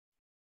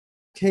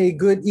Okay,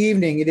 good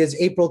evening. It is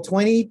April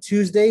 20,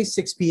 Tuesday,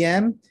 6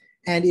 p.m.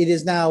 And it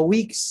is now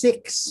week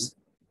six.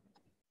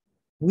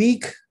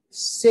 Week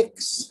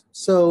six.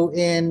 So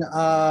in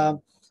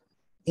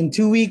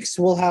 2 weeks,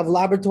 we'll have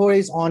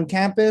laboratories on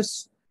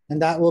campus,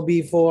 and that will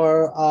be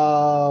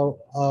for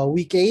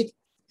week 8.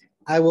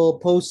 I will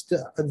post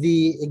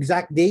the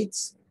exact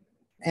dates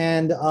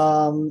and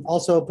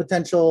also a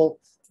potential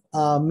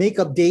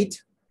makeup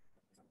date,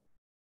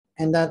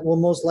 and that will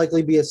most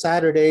likely be a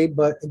Saturday.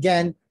 But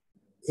again,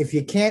 if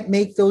you can't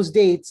make those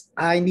dates,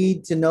 I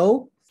need to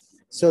know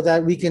so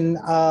that we can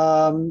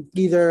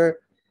either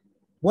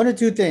one or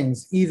two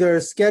things, either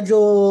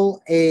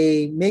schedule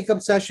a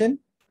makeup session.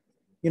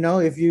 You know,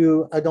 if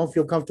you don't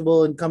feel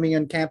comfortable in coming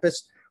on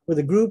campus with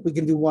a group, we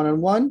can do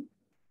one-on-one,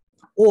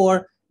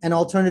 or an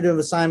alternative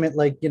assignment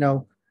like, you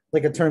know,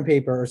 like a term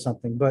paper or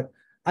something. But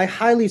I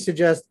highly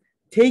suggest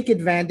take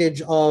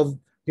advantage of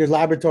your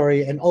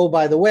laboratory. And oh,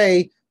 by the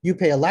way, you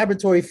pay a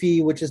laboratory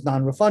fee, which is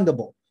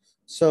non-refundable.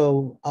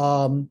 So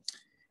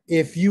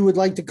if you would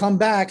like to come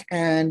back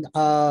and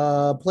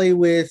play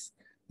with,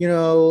 you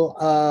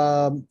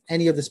know,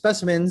 any of the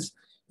specimens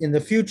in the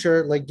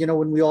future, like, you know,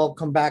 when we all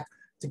come back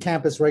to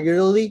campus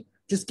regularly,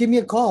 just give me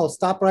a call.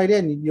 Stop right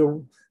in.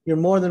 You're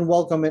more than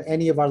welcome at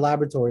any of our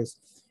laboratories.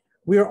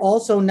 We are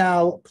also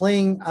now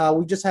playing.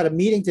 We just had a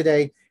meeting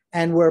today,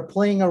 and we're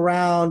playing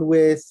around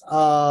with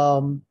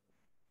the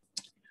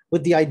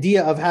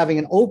idea of having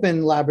an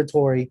open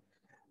laboratory,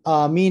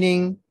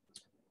 meaning,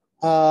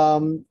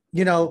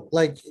 you know,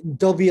 like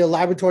there'll be a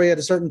laboratory at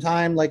a certain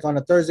time, like on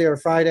a Thursday or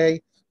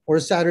Friday or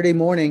a Saturday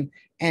morning,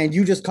 and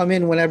you just come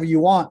in whenever you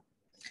want.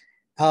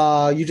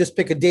 You just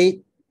pick a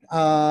date,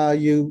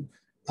 you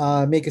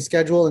make a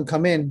schedule and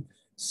come in.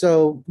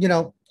 So, you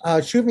know,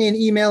 shoot me an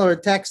email or a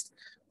text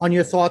on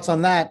your thoughts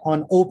on that,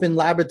 on open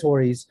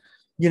laboratories.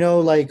 You know,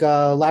 like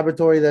a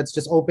laboratory that's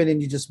just open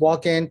and you just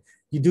walk in,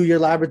 you do your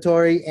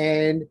laboratory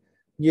and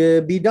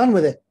you be done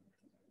with it.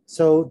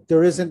 So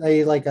there isn't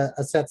a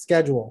set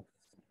schedule.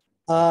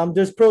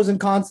 There's pros and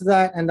cons to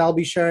that, and I'll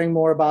be sharing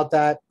more about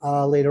that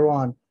later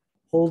on.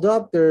 Hold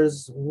up,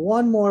 there's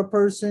one more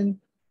person.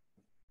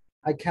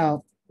 I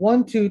count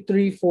 1, 2,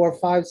 3, 4,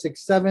 5,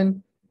 6,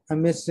 7.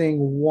 I'm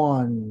missing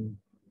one.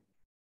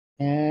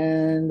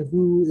 And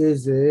who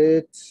is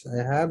it? I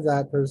have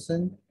that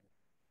person.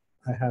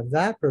 I have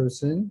that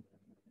person.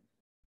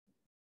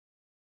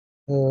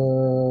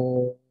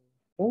 Hold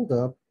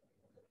up.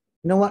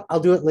 You know what? I'll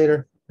do it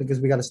later because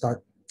we got to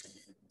start.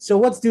 So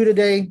what's due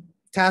today?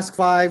 Task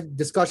 5,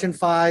 discussion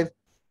 5,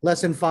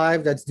 lesson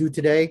 5, that's due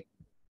today.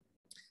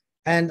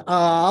 And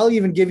I'll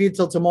even give you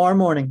till tomorrow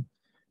morning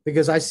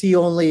because I see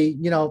only,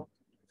 you know,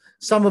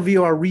 some of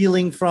you are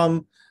reeling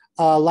from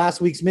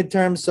last week's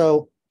midterm.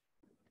 So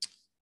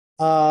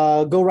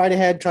go right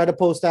ahead, try to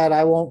post that.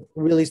 I won't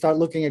really start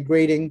looking at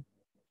grading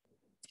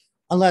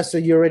unless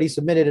you already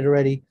submitted it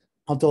already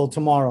until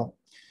tomorrow.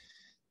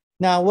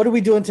 Now, what are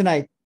we doing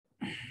tonight?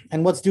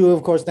 And what's due,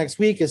 of course, next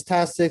week is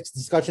task 6,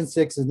 discussion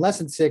 6, and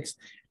lesson 6.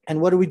 And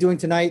what are we doing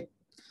tonight?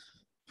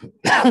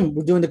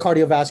 We're doing the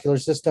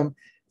cardiovascular system,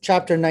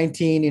 chapter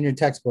 19 in your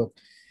textbook.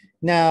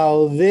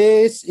 Now,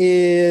 this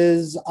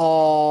is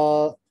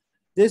a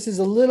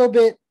little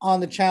bit on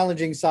the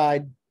challenging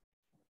side,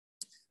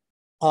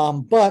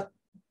 but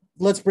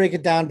let's break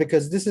it down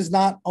because this is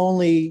not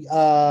only,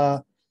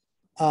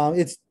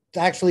 it's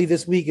actually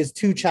this week is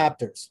 2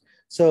 chapters.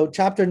 So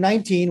chapter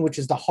 19, which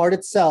is the heart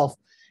itself,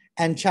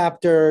 and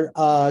chapter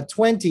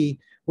 20,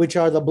 which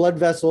are the blood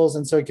vessels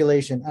and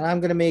circulation. And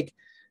I'm going to make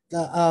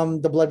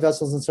the blood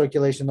vessels and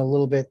circulation a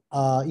little bit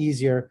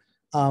easier,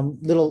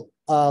 little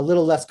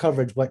less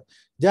coverage, but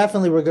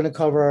definitely we're going to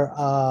cover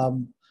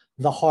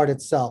the heart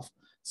itself.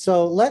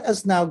 So let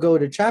us now go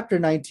to chapter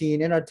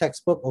 19 in our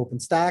textbook, Open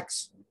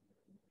Stacks.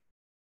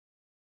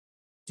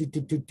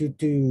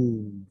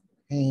 And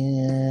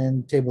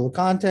table of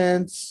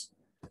contents.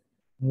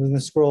 We're going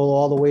to scroll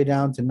all the way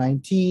down to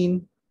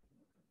 19.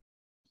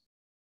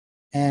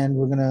 And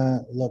we're going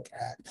to look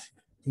at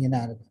the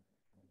anatomy.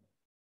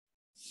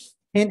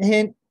 Hint,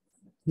 hint.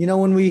 You know,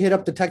 when we hit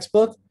up the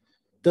textbook,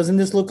 doesn't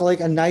this look like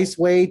a nice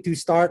way to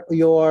start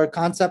your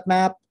concept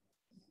map,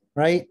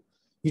 right?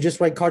 You just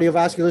write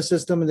cardiovascular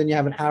system, and then you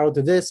have an arrow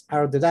to this,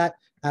 arrow to that,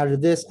 arrow to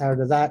this, arrow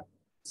to that,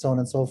 so on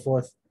and so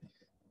forth.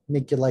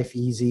 Make your life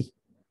easy.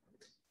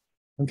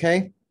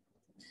 Okay?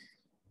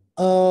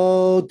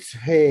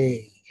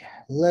 Okay.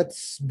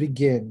 Let's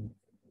begin.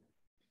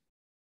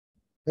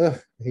 Ugh,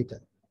 I hate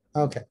that.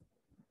 Okay.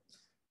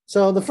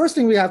 So the first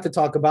thing we have to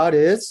talk about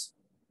is,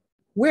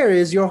 where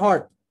is your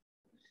heart?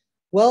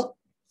 Well,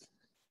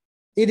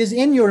 it is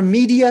in your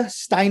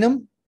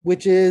mediastinum,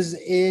 which is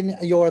in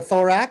your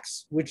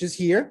thorax, which is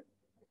here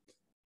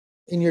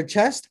in your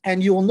chest.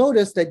 And you will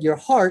notice that your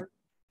heart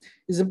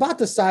is about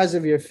the size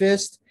of your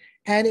fist,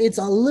 and it's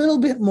a little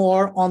bit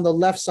more on the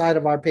left side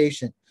of our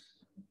patient,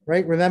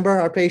 right? Remember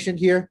our patient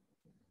here,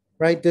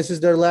 right? This is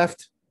their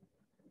left.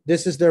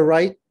 This is their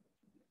right.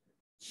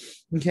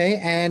 Okay,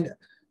 and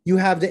you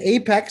have the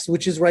apex,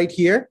 which is right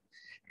here,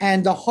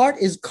 and the heart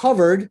is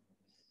covered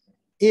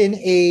in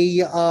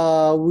a,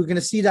 we're going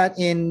to see that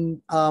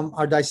in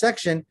our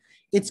dissection,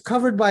 it's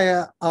covered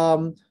by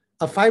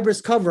a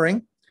fibrous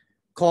covering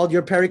called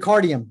your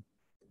pericardium,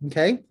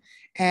 okay?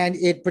 And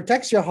it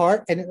protects your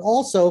heart, and it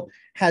also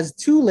has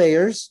two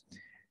layers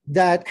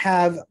that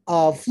have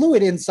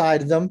fluid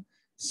inside them.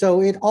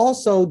 So it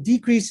also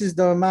decreases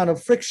the amount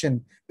of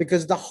friction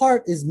because the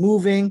heart is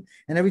moving,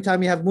 and every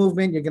time you have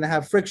movement, you're going to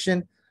have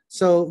friction.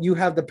 So you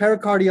have the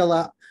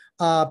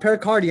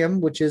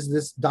pericardium, which is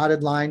this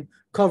dotted line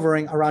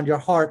covering around your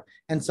heart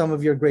and some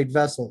of your great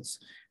vessels.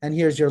 And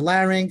here's your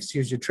larynx,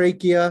 here's your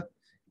trachea,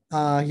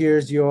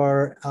 here's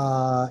your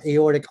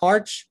aortic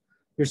arch,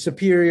 your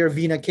superior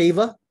vena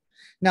cava.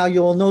 Now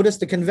you'll notice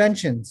the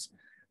conventions.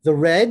 The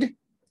red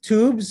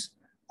tubes,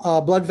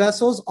 blood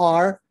vessels,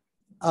 are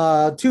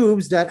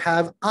tubes that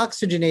have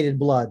oxygenated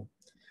blood.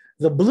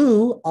 The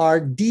blue are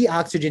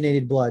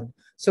deoxygenated blood.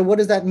 So what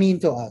does that mean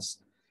to us?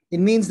 It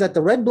means that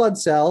the red blood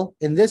cell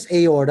in this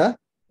aorta,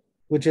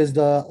 which is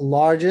the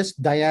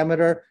largest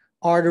diameter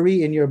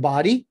artery in your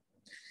body,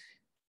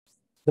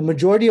 the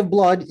majority of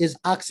blood is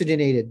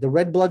oxygenated. The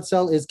red blood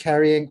cell is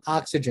carrying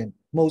oxygen,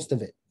 most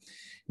of it.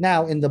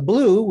 Now in the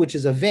blue, which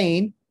is a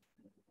vein,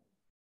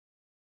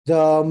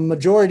 the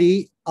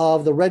majority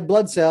of the red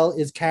blood cell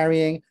is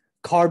carrying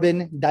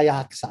carbon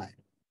dioxide,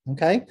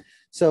 okay?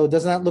 So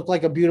does that look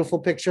like a beautiful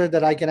picture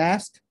that I can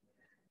ask?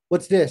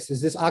 What's this?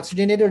 Is this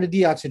oxygenated or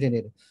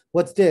deoxygenated?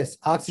 What's this?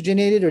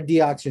 Oxygenated or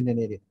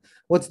deoxygenated?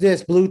 What's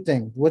this blue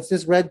thing? What's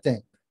this red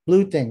thing?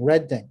 Blue thing,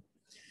 red thing.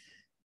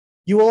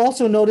 You will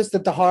also notice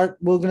that the heart,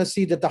 we're going to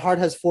see that the heart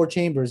has 4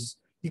 chambers.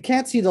 You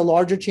can't see the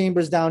larger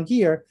chambers down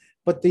here,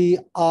 but the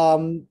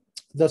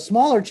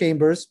smaller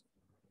chambers,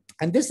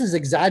 and this is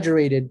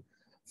exaggerated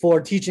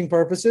for teaching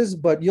purposes,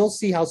 but you'll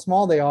see how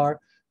small they are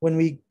when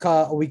we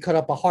cut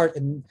up a heart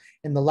in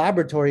the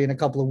laboratory in a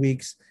couple of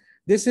weeks.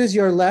 This is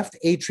your left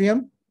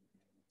atrium.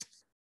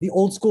 The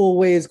old school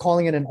way is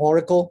calling it an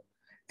auricle.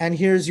 And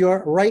here's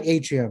your right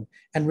atrium.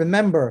 And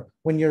remember,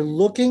 when you're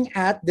looking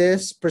at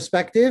this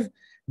perspective,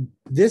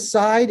 this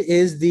side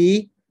is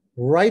the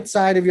right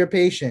side of your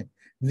patient.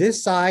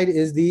 This side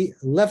is the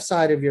left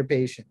side of your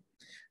patient.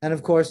 And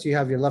of course, you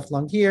have your left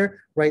lung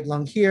here, right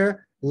lung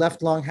here.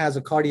 Left lung has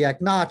a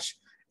cardiac notch,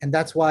 and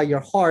that's why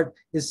your heart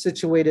is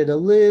situated a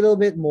little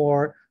bit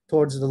more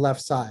towards the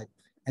left side.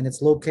 And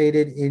it's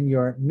located in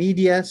your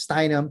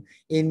mediastinum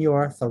in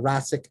your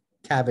thoracic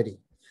cavity.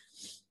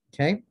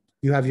 Okay,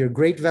 you have your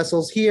great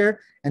vessels here,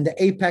 and the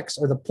apex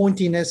or the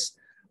pointiness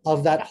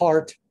of that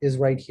heart is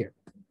right here.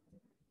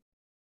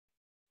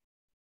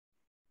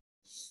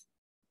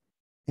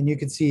 And you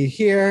can see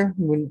here,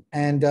 you're doing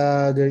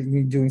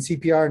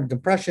CPR and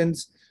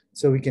compressions,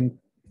 so we can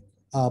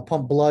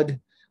pump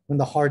blood when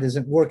the heart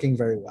isn't working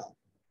very well.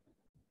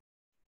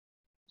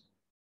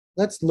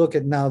 Let's look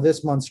at now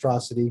this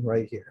monstrosity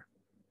right here.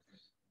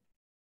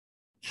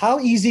 How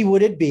easy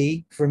would it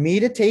be for me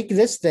to take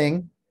this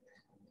thing,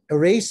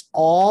 erase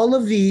all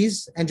of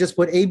these, and just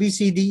put A, B,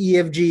 C, D, E,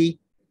 F, G,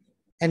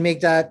 and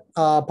make that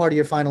part of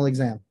your final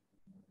exam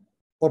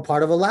or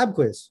part of a lab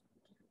quiz?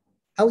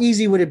 How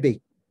easy would it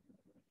be?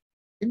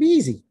 It'd be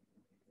easy,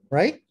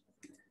 right?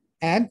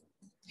 And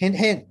hint,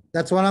 hint,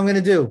 that's what I'm going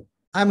to do.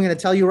 I'm going to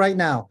tell you right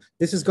now,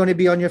 this is going to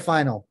be on your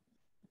final.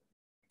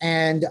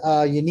 And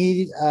you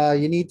need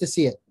to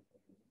see it.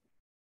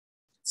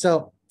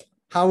 So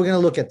how are we going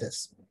to look at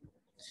this?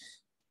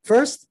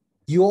 First,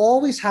 you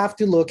always have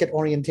to look at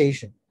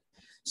orientation.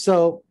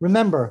 So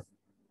remember,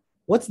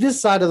 what's this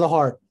side of the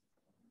heart?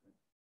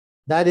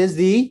 That is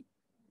the,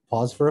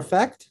 pause for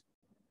effect,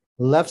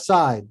 left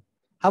side.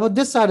 How about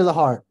this side of the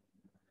heart?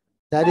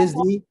 That is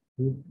the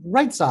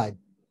right side.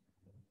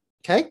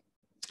 Okay?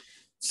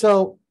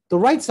 So the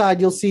right side,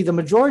 you'll see the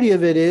majority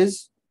of it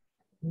is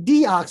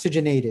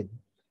deoxygenated.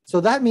 So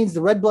that means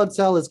the red blood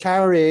cell is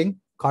carrying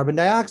carbon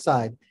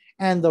dioxide.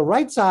 And the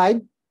right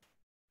side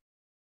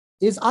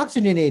is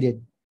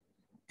oxygenated.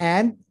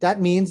 And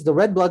that means the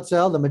red blood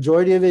cell, the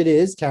majority of it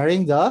is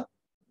carrying the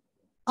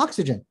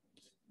oxygen.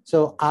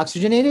 So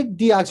oxygenated,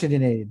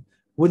 deoxygenated.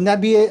 Wouldn't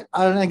that be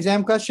an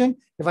exam question?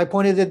 If I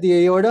pointed at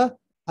the aorta,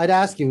 I'd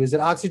ask you, is it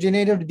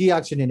oxygenated or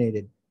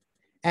deoxygenated?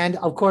 And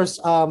of course,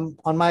 on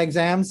my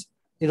exams,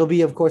 it'll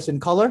be, of course, in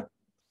color.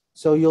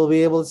 So you'll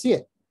be able to see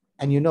it.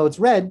 And you know it's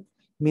red,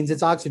 means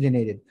it's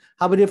oxygenated.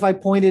 How about if I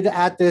pointed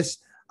at this,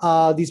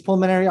 these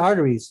pulmonary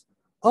arteries?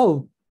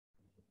 Oh,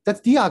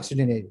 that's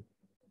deoxygenated.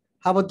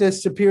 How about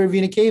this superior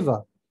vena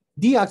cava?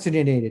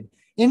 Deoxygenated.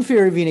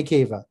 Inferior vena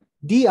cava?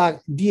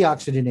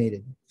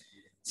 Deoxygenated.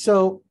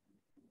 So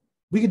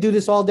we could do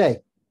this all day.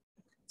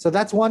 So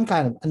that's one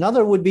kind of.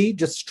 Another would be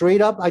just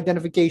straight up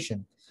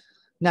identification.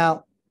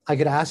 Now, I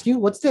could ask you,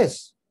 what's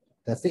this?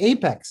 That's the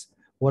apex.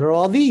 What are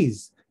all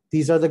these?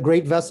 These are the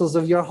great vessels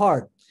of your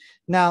heart.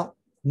 Now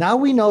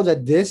we know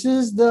that this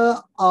is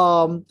the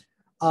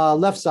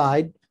left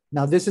side.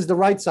 Now this is the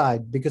right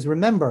side, because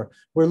remember,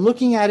 we're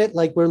looking at it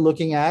like we're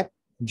looking at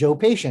Joe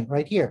Patient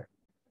right here.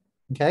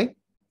 Okay?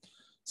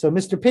 So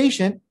Mr.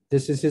 Patient,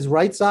 this is his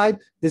right side.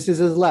 This is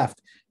his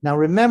left. Now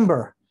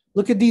remember,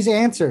 look at these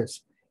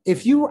answers.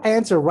 if you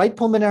answer right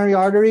pulmonary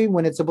artery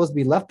when it's supposed to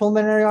be left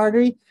pulmonary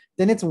artery,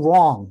 then it's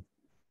wrong.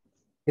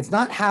 It's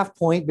not half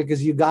point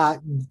because you got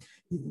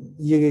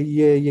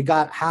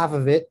half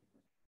of it,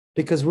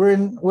 because we're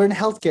in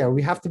healthcare.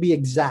 We have to be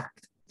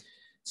exact.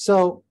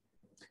 So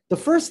the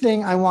first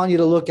thing I want you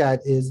to look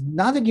at is,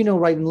 now that you know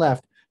right and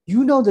left,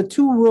 you know the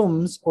two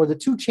rooms or the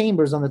two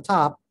chambers on the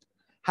top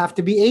have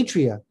to be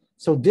atria.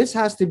 So this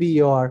has to be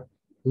your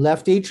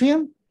left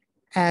atrium,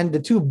 and the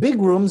two big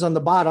rooms on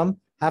the bottom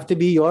have to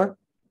be your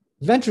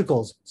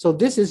ventricles. So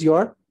this is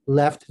your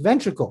left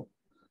ventricle.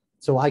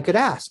 So I could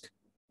ask,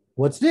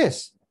 what's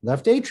this?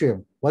 Left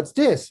atrium. What's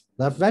this?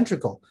 Left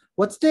ventricle.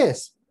 What's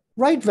this?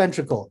 Right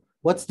ventricle.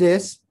 What's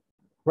this?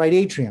 Right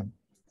atrium.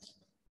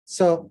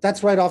 So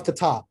that's right off the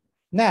top.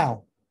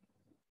 Now,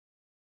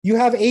 you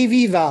have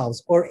AV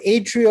valves or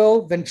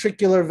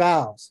atrioventricular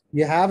valves.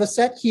 You have a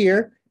set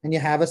here and you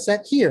have a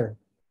set here.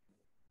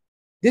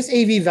 This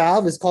AV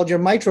valve is called your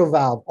mitral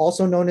valve,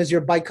 also known as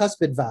your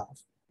bicuspid valve.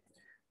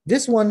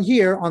 This one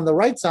here on the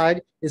right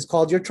side is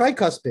called your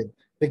tricuspid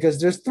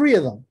because there's three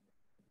of them.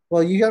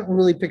 Well, you haven't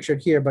really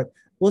pictured here, but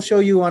we'll show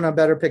you on a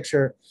better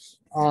picture,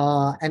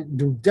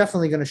 and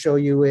definitely going to show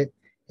you it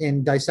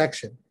in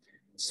dissection.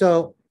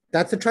 So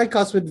that's the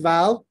tricuspid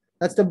valve.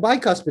 That's the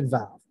bicuspid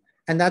valve.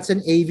 And that's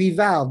an AV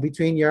valve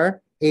between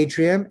your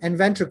atrium and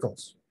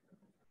ventricles.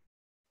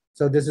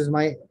 So this is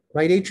my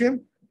right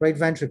atrium, right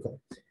ventricle.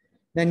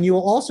 Then you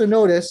will also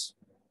notice,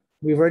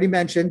 we've already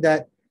mentioned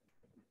that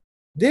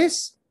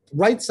this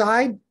right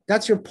side,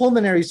 that's your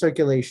pulmonary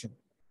circulation.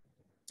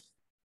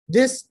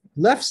 This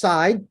left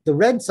side, the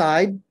red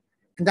side,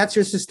 and that's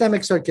your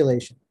systemic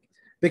circulation,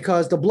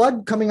 because the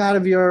blood coming out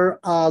of your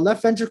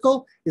left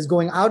ventricle is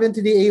going out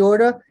into the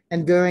aorta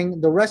and going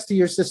the rest of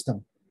your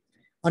system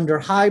under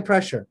high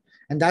pressure.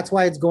 And that's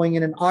why it's going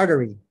in an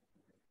artery.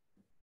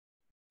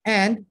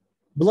 And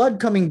blood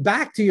coming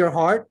back to your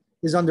heart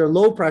is under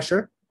low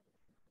pressure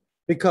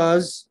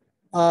because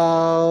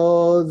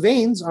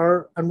veins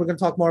are, and we're going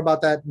to talk more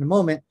about that in a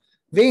moment,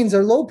 veins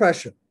are low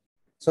pressure.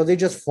 So they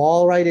just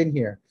fall right in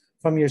here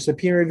from your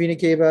superior vena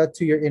cava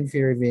to your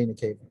inferior vena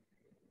cava.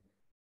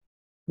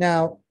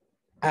 Now,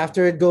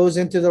 after it goes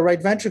into the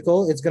right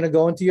ventricle, it's going to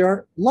go into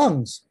your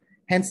lungs,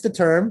 hence the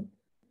term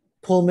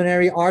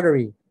pulmonary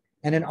artery.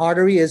 And an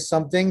artery is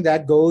something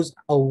that goes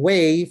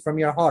away from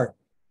your heart.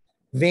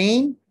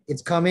 Vein,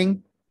 it's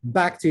coming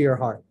back to your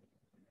heart.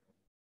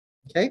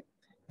 Okay?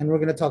 And we're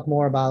going to talk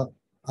more about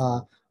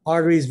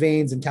arteries,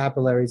 veins, and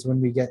capillaries when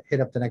we hit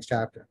up the next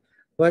chapter.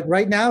 But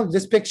right now,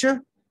 this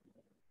picture,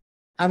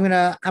 I'm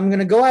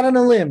gonna go out on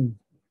a limb.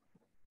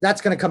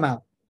 That's going to come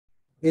out.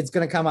 It's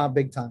going to come out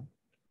big time.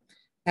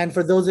 And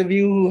for those of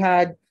you who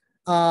had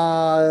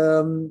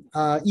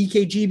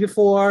EKG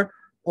before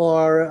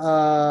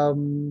or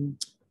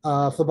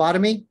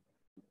phlebotomy,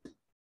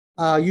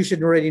 you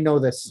should already know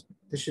this.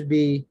 This should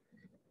be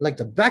like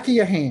the back of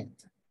your hand.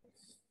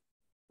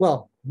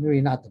 Well, maybe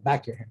not the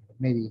back of your hand, but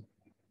maybe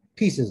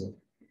pieces of it.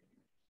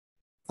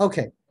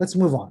 Okay, let's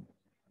move on.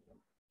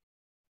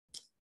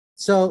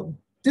 So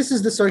this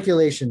is the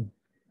circulation.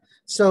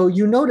 So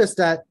you notice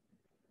that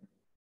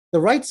the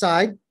right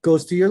side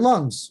goes to your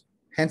lungs,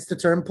 hence the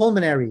term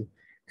pulmonary,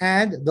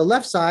 and the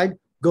left side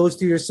goes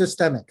to your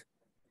systemic.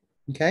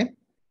 Okay?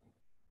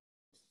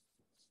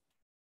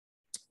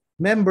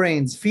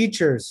 Membranes,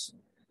 features.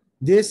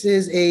 This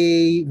is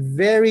a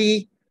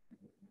very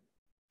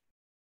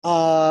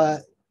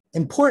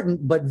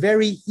important but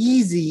very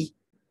easy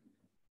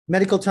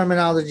medical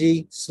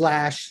terminology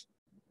slash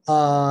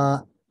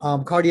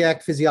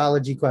cardiac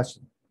physiology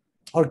question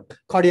or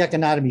cardiac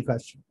anatomy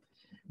question.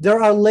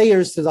 There are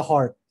layers to the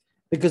heart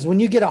because when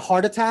you get a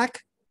heart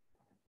attack,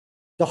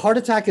 the heart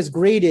attack is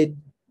graded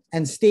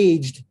and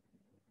staged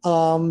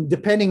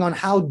depending on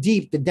how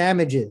deep the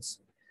damage is.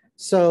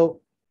 So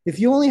if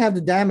you only have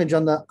the damage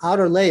on the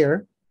outer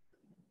layer,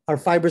 our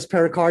fibrous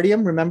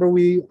pericardium, remember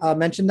we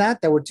mentioned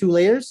that there were two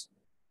layers.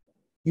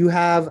 You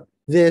have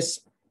this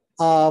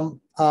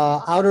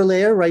outer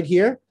layer right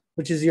here,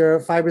 which is your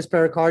fibrous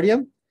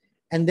pericardium.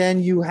 And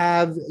then you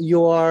have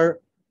your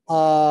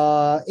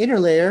inner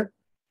layer,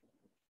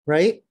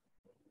 right?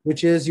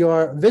 Which is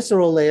your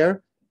visceral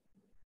layer,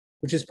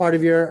 which is part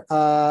of your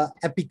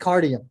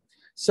epicardium.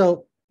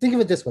 So think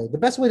of it this way. The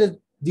best way to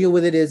deal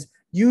with it is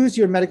use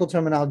your medical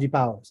terminology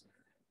powers.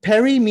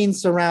 Peri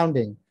means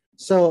surrounding.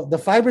 So the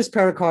fibrous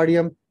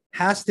pericardium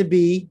has to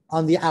be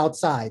on the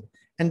outside.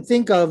 And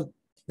think of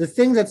the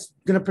thing that's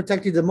going to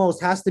protect you the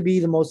most has to be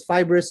the most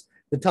fibrous,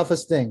 the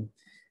toughest thing.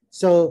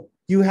 So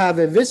you have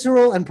a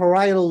visceral and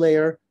parietal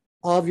layer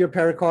of your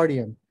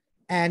pericardium.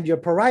 And your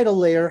parietal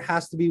layer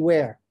has to be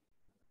where?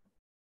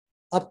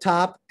 Up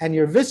top. And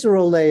your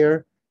visceral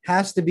layer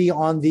has to be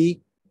on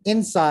the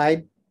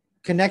inside,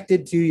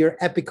 connected to your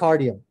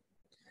epicardium.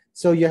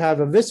 So you have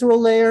a visceral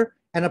layer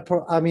and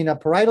a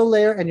parietal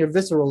layer and your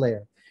visceral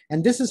layer.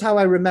 And this is how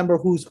I remember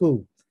who's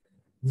who.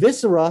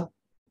 Viscera,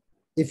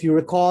 if you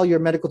recall your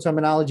medical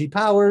terminology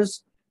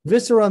powers,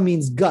 viscera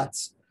means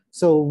guts.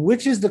 So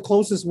which is the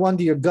closest one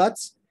to your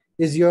guts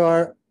is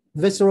your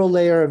visceral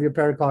layer of your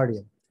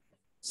pericardium.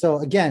 So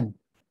again,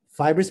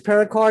 fibrous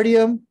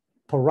pericardium,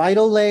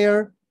 parietal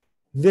layer,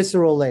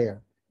 visceral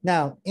layer.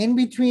 Now, in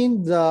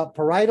between the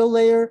parietal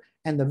layer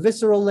and the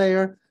visceral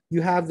layer,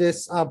 you have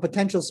this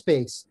potential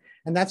space,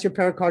 and that's your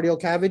pericardial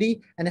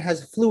cavity, and it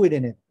has fluid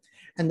in it.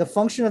 And the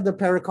function of the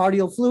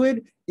pericardial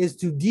fluid is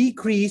to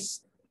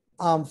decrease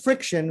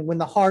friction when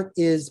the heart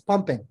is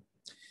pumping.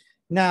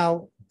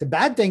 Now, the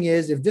bad thing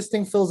is if this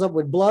thing fills up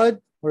with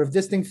blood or if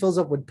this thing fills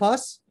up with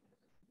pus,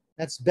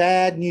 that's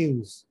bad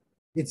news.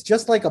 It's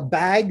just like a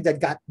bag that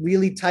got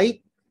really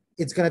tight.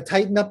 It's going to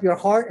tighten up your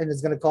heart and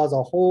it's going to cause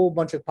a whole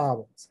bunch of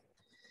problems.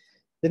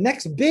 The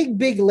next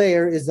big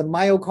layer is the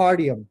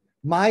myocardium.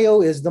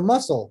 Myo is the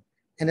muscle.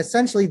 And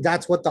essentially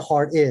that's what the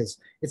heart is.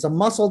 It's a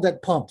muscle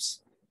that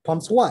pumps.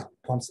 Pumps what?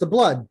 Pumps the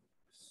blood.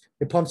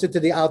 It pumps it to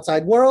the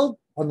outside world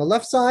on the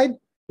left side,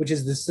 which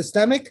is the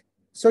systemic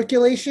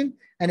circulation,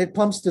 and it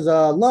pumps to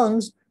the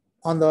lungs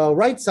on the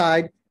right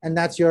side, and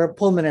that's your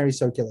pulmonary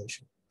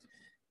circulation.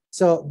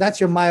 So that's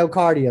your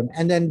myocardium.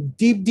 And then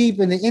deep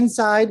in the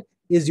inside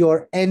is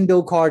your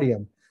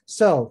endocardium.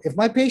 So if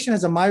my patient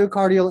has a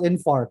myocardial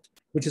infarct,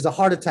 which is a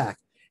heart attack,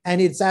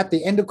 and it's at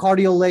the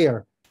endocardial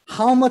layer,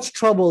 how much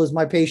trouble is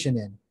my patient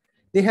in?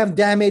 They have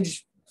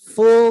damage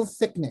full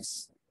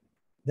thickness.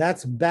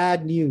 That's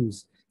bad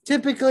news.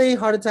 Typically,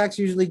 heart attacks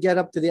usually get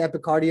up to the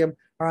epicardium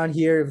around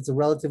here if it's a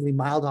relatively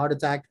mild heart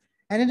attack,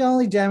 and it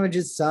only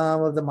damages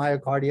some of the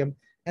myocardium,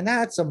 and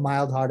that's a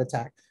mild heart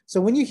attack. So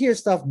when you hear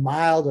stuff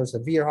mild or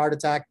severe heart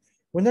attack,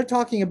 when they're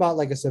talking about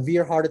like a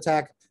severe heart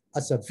attack,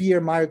 a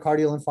severe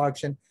myocardial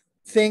infarction,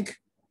 think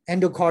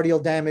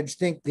endocardial damage,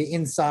 think the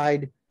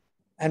inside.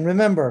 And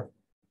remember,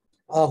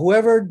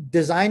 whoever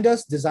designed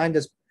us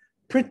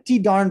pretty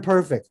darn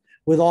perfect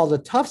with all the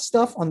tough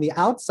stuff on the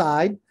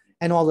outside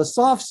and all the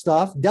soft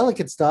stuff,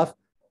 delicate stuff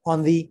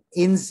on the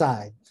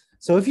inside.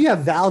 So if you have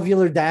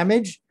valvular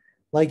damage,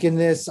 like in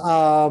this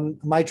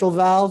mitral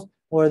valve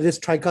or this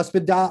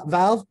tricuspid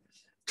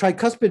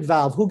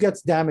valve, who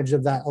gets damage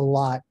of that a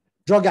lot?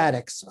 Drug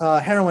addicts,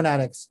 heroin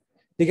addicts,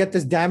 they get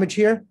this damage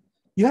here.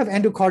 You have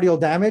endocardial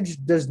damage,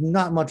 there's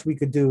not much we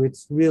could do.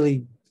 It's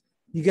really,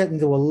 you get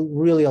into a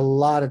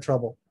lot of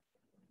trouble.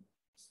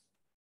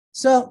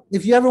 So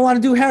if you ever want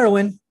to do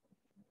heroin,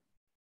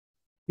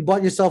 you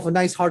bought yourself a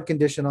nice heart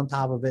condition on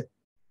top of it.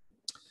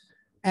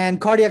 And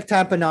cardiac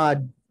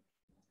tamponade.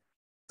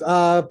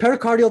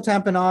 Pericardial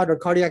tamponade or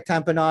cardiac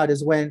tamponade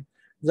is when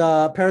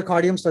the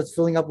pericardium starts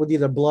filling up with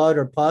either blood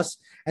or pus,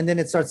 and then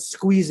it starts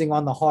squeezing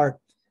on the heart.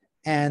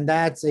 And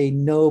that's a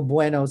no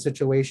bueno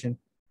situation.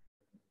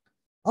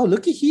 Oh,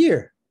 looky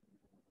here.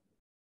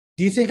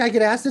 Do you think I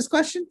could ask this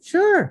question?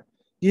 Sure.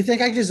 Do you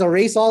think I could just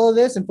erase all of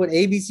this and put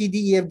A, B, C,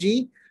 D, E, F,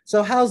 G?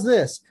 So how's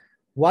this?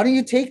 Why don't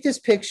you take this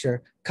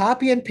picture,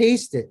 copy and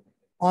paste it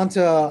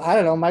onto, I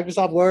don't know,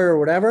 Microsoft Word or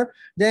whatever,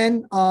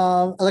 then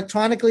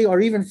electronically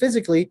or even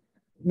physically,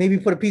 maybe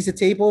put a piece of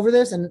tape over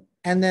this and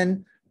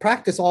then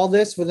practice all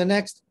this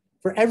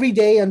for every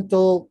day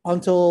until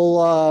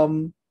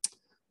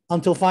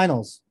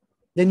finals.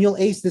 Then you'll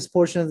ace this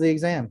portion of the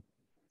exam.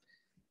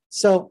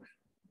 So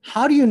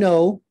how do you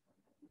know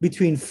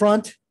between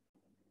front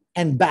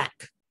and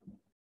back?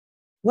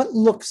 What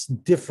looks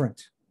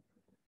different?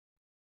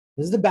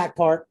 This is the back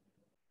part.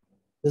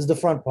 This is the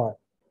front part.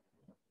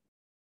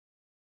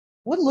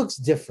 What looks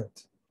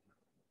different?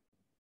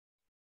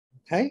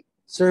 Okay,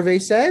 survey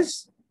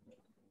says,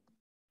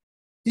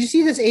 do you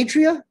see this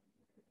atria?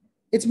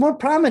 It's more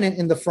prominent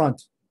in the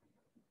front.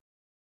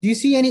 Do you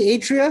see any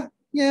atria?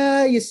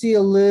 Yeah, you see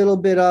a little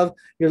bit of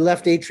your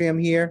left atrium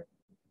here.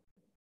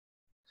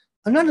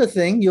 Another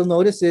thing you'll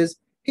notice is,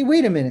 hey,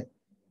 wait a minute.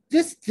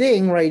 This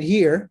thing right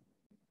here,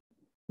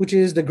 which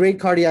is the great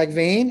cardiac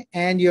vein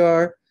and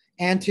your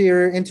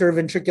anterior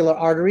interventricular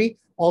artery,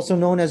 also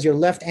known as your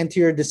left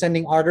anterior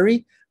descending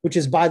artery, which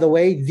is, by the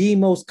way, the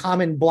most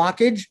common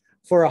blockage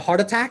for a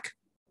heart attack,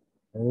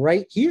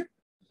 right here,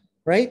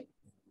 right?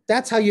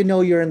 That's how you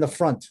know you're in the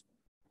front,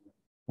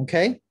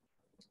 okay?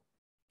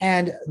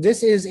 And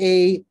this is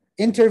a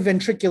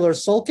interventricular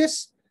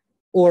sulcus,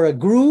 or a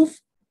groove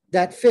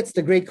that fits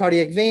the great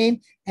cardiac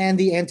vein and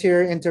the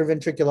anterior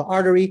interventricular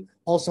artery,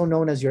 also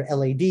known as your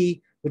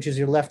LAD, which is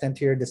your left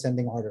anterior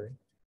descending artery.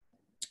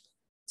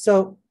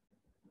 So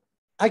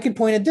I could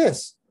point at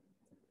this.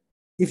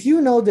 If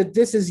you know that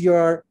this is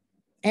your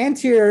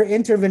anterior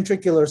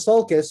interventricular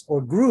sulcus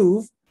or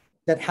groove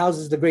that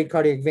houses the great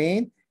cardiac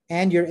vein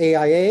and your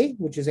AIA,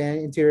 which is an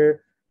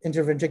anterior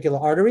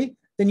interventricular artery,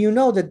 then you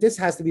know that this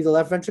has to be the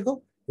left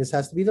ventricle, this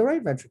has to be the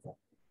right ventricle,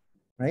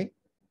 right?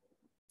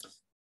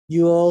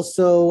 You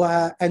also,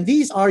 and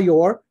these are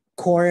your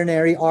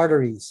coronary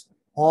arteries,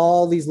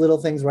 all these little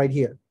things right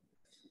here,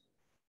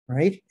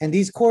 right? And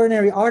these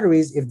coronary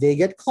arteries, if they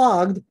get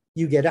clogged,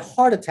 you get a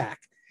heart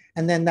attack.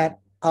 And then that,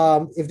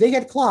 if they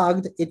get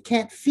clogged, it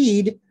can't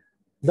feed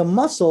the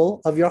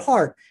muscle of your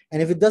heart.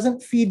 And if it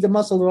doesn't feed the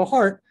muscle of your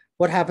heart,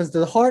 what happens to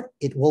the heart?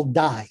 It will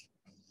die,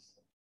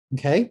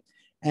 okay?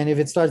 And if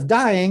it starts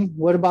dying,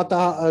 what about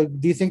the,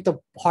 do you think the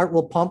heart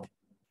will pump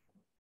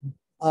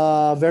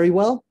very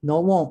well? No,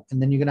 it won't.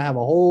 And then you're going to have a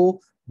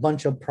whole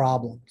bunch of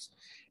problems.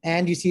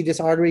 And you see this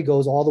artery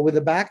goes all the way to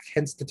the back,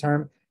 hence the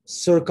term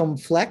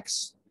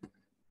circumflex.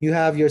 You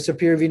have your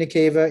superior vena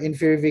cava,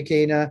 inferior vena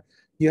cava.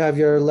 You have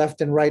your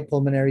left and right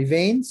pulmonary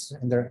veins,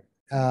 and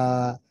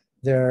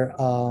they're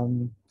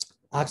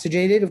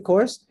oxygenated, of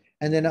course.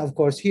 And then, of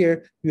course,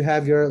 here you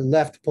have your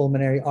left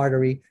pulmonary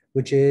artery,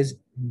 which is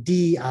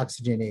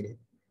deoxygenated.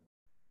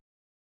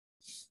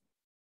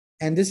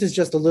 And this is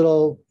just a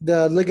little,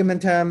 the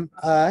ligamentum,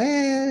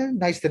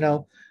 nice to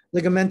know,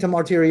 ligamentum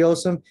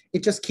arteriosum.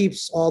 It just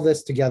keeps all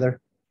this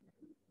together.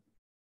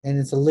 And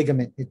it's a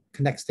ligament. It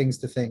connects things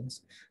to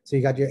things. So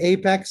you got your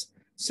apex.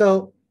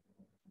 So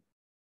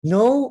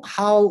know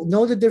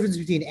the difference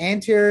between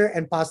anterior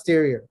and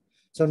posterior.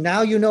 So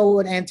now you know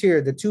what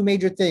anterior, the two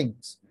major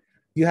things.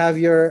 You have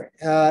your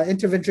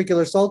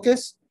interventricular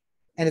sulcus,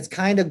 and it's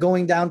kind of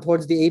going down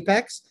towards the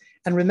apex.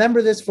 And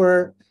remember this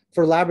for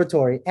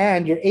laboratory,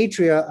 and your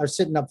atria are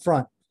sitting up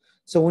front.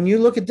 So when you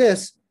look at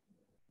this,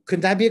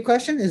 could that be a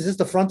question? Is this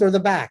the front or the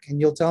back?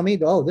 And you'll tell me,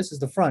 oh, this is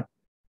the front.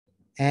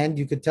 And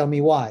you could tell me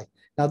why.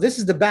 Now this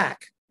is the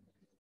back.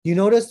 You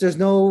notice there's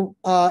no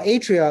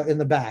atria in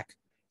the back.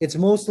 It's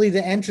mostly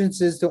the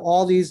entrances to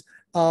all these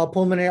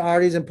pulmonary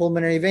arteries and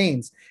pulmonary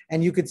veins.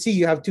 And you could see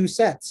you have two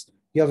sets.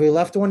 You have your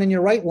left one and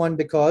your right one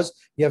because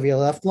you have your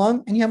left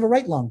lung and you have a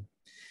right lung.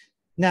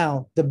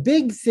 Now, the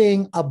big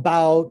thing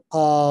about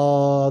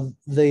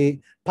the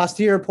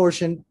posterior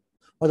portion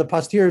or the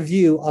posterior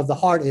view of the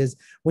heart is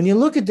when you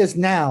look at this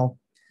now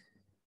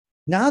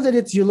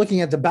that you're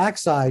looking at the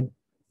backside,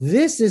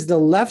 this is the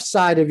left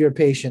side of your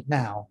patient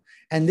now,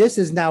 and this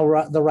is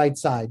now the right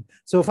side.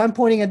 So if I'm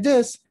pointing at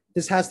this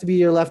has to be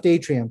your left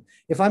atrium.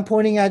 If I'm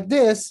pointing at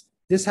this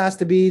has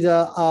to be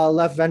the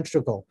left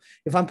ventricle.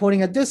 If I'm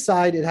pointing at this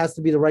side, it has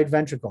to be the right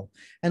ventricle.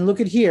 And look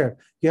at here.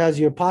 You have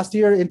your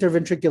posterior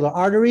interventricular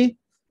artery,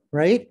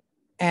 right?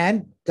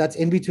 And that's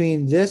in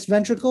between this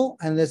ventricle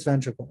and this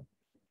ventricle.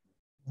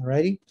 All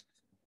righty.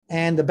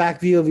 And the back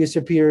view of your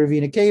superior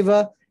vena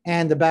cava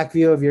and the back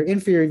view of your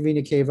inferior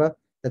vena cava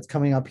that's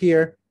coming up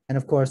here. And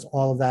of course,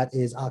 all of that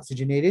is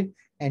oxygenated.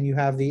 And you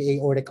have the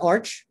aortic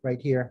arch right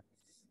here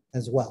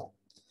as well.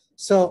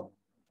 So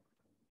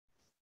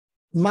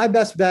my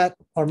best bet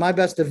or my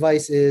best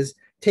advice is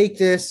take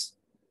this,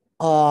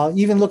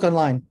 even look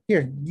online.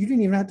 Here, you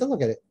didn't even have to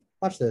look at it.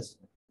 Watch this.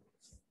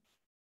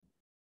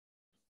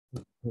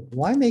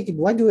 Why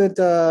do it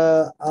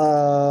the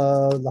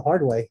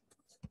hard way?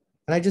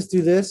 Can I just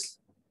do this?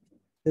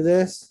 Do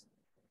this?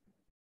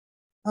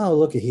 Oh,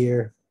 look at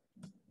here.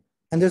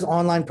 And there's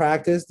online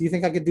practice. Do you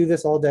think I could do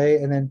this all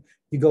day? And then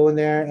you go in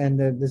there and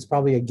there's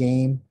probably a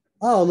game.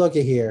 Oh, look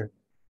at here.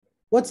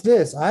 What's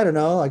this? I don't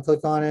know. I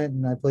click on it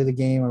and I play the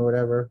game or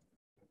whatever,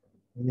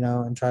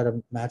 and try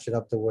to match it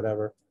up to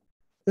whatever.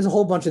 There's a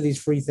whole bunch of these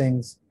free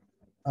things.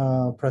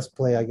 Press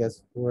play, I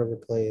guess, wherever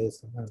play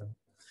is. I don't know.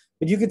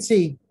 But you could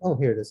see, oh,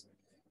 here it is.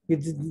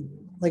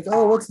 Like,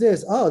 oh, what's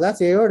this? Oh, that's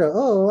the aorta.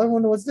 Oh, I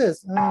wonder what's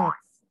this. Oh,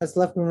 that's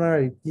left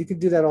pulmonary. You could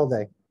do that all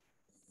day,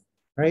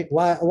 right?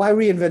 Why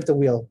reinvent the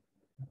wheel,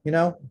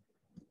 And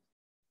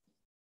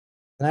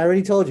I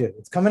already told you,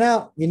 it's coming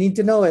out. You need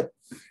to know it.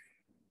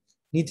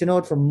 You need to know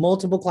it from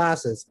multiple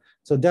classes.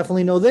 So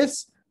definitely know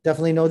this,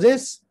 definitely know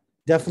this,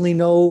 definitely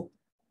know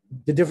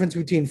the difference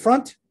between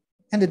front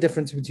and the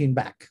difference between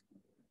back.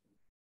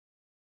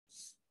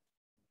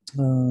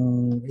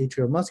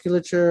 Atrial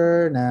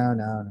musculature,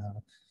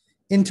 no.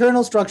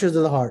 Internal structures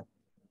of the heart.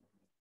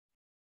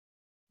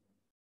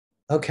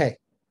 Okay,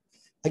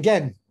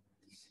 again,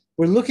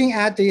 we're looking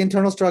at the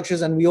internal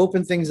structures and we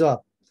open things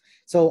up.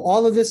 So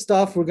all of this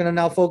stuff, we're gonna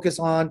now focus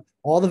on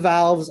all the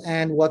valves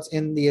and what's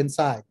in the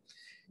inside.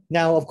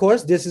 Now, of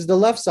course, this is the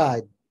left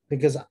side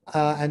because,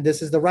 and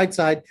this is the right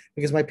side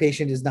because my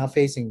patient is now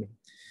facing me.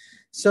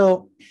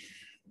 So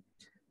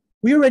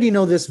we already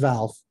know this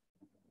valve.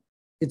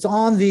 It's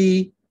on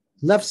the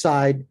left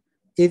side.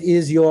 It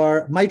is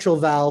your mitral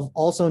valve,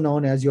 also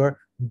known as your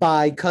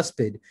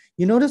bicuspid.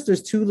 You notice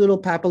there's two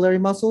little papillary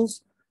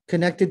muscles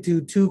connected to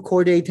two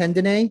chordae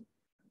tendineae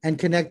and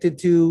connected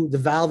to the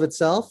valve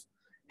itself,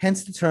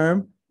 hence the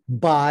term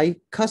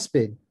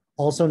bicuspid,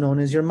 also known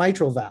as your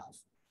mitral valve.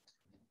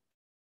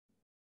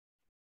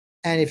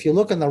 And if you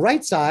look on the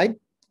right side,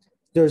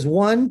 there's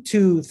 1,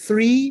 2,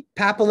 3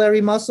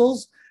 papillary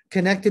muscles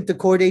connected to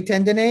chordae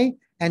tendineae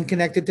and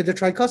connected to the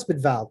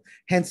tricuspid valve.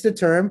 Hence the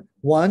term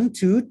 1,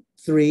 2,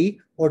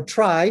 3 or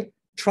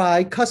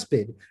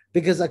tricuspid,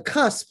 because a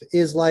cusp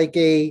is like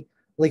a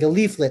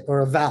leaflet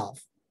or a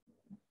valve.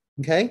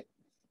 Okay?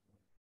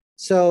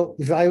 So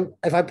if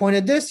I point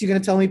at this, you're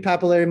going to tell me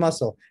papillary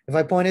muscle. If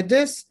I point at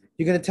this,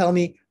 you're going to tell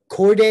me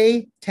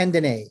chordae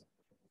tendineae.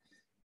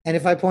 And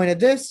if I point at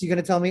this, you're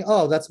going to tell me,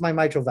 oh, that's my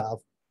mitral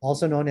valve,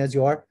 also known as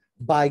your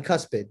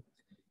bicuspid.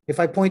 If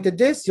I point at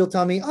this, you'll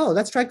tell me, oh,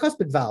 that's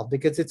tricuspid valve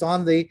because it's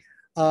on the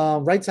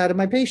right side of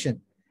my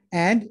patient.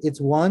 And it's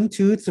 1,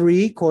 2,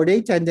 3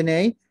 chordae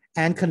tendineae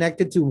and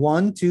connected to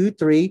 1, 2,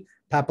 3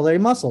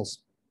 papillary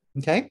muscles.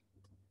 Okay?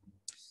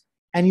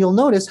 And you'll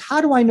notice, how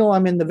do I know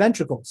I'm in the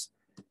ventricles?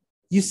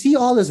 You see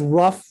all this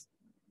rough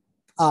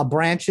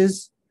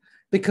branches.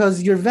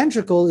 Because your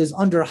ventricle is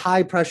under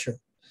high pressure.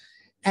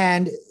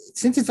 And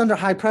since it's under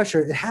high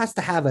pressure, it has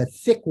to have a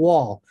thick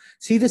wall.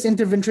 See this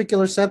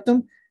interventricular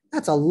septum?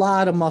 That's a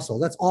lot of muscle.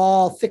 That's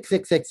all thick,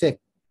 thick, thick, thick.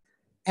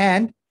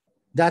 And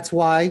that's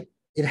why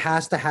it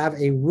has to have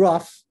a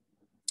rough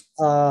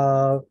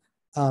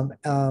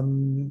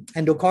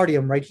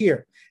endocardium right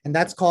here. And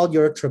that's called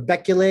your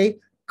trabeculae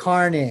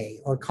carneae,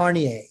 or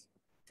carneae,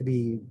 to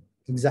be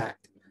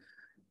exact.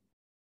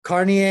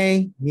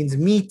 Carneae means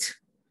meat.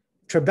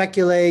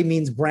 Trabeculae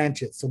means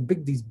branches. So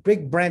these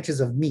big branches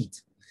of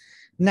meat.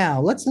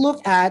 Now, let's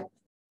look at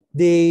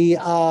the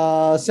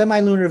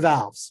semilunar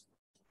valves.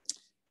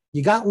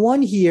 You got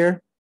one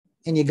here,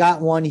 and you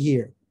got one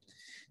here.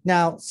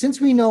 Now, since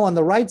we know on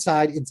the right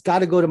side, it's got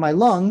to go to my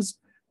lungs,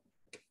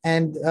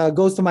 and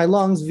goes to my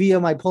lungs via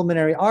my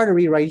pulmonary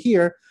artery right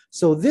here.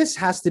 So this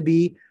has to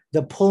be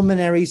the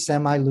pulmonary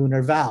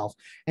semilunar valve.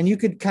 And you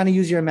could kind of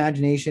use your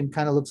imagination,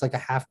 kind of looks like a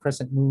half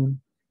crescent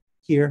moon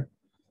here.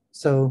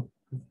 So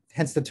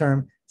hence the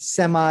term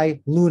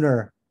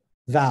semilunar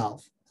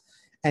valve.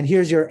 And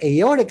here's your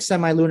aortic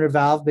semilunar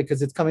valve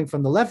because it's coming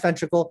from the left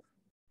ventricle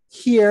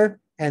here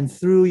and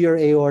through your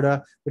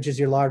aorta, which is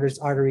your largest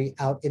artery,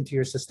 out into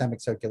your systemic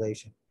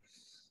circulation.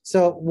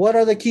 So what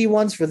are the key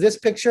ones for this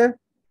picture?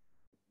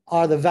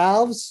 Are the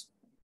valves,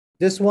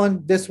 this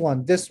one, this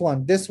one, this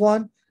one, this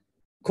one,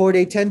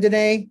 chordae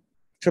tendineae,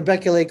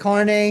 trabeculae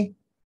carneae,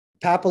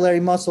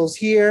 papillary muscles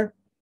here,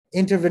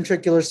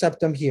 interventricular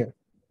septum here.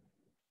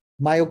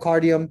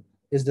 Myocardium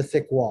is the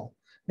thick wall.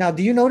 Now,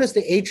 do you notice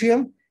the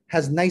atrium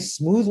has nice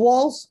smooth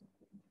walls?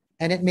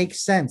 And it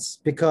makes sense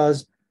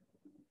because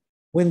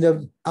when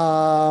the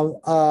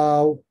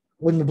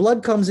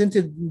blood comes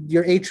into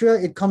your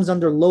atria, it comes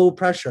under low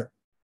pressure.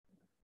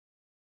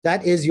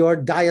 That is your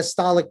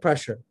diastolic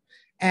pressure.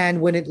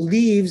 And when it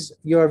leaves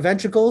your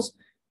ventricles,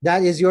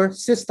 that is your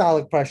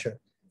systolic pressure.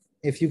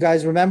 If you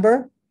guys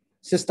remember,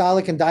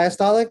 systolic and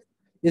diastolic,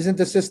 isn't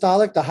the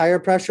systolic the higher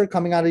pressure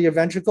coming out of your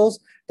ventricles?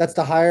 That's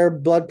the higher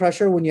blood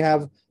pressure when you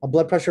have a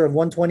blood pressure of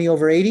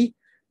 120/80.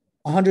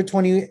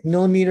 120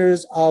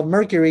 millimeters of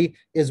mercury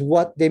is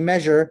what they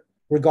measure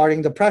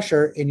regarding the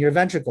pressure in your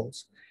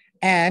ventricles.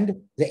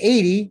 And the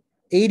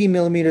 80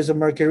 millimeters of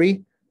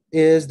mercury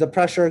is the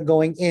pressure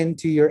going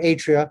into your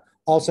atria,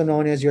 also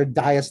known as your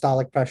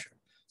diastolic pressure.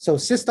 So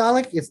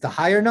systolic, it's the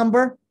higher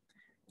number.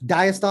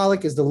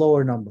 Diastolic is the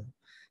lower number.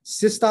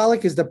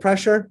 Systolic is the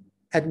pressure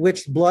at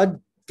which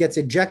blood gets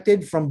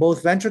ejected from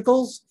both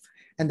ventricles.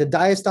 And the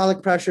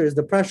diastolic pressure is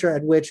the pressure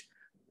at which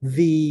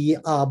the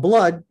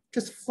blood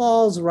just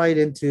falls right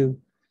into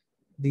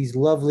these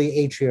lovely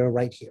atria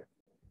right here.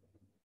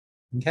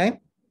 Okay?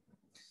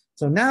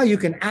 So now you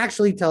can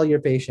actually tell your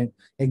patient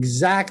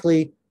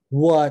exactly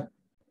what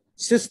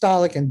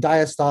systolic and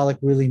diastolic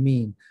really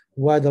mean.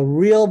 Where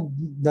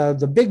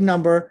the big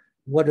number,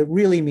 what it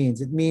really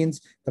means. It means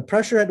the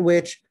pressure at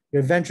which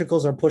your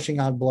ventricles are pushing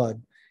out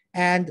blood.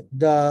 And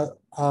the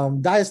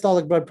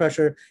diastolic blood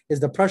pressure is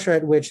the pressure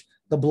at which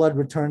the blood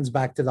returns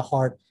back to the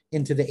heart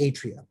into the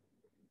atria.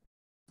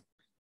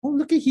 Oh,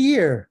 look at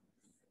here.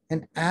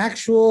 An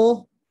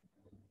actual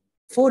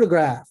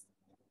photograph.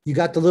 You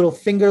got the little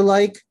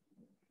finger-like,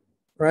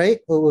 right?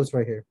 Oh, it's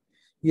right here.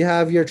 You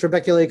have your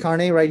trabeculae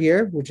carneae right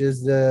here, which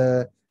is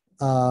the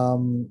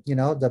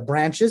the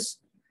branches.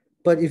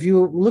 But if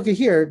you look at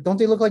here, don't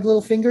they look like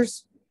little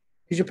fingers?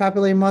 Here's your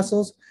papillary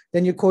muscles,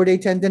 then your chordae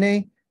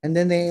tendineae, and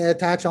then they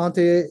attach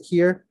onto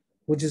here,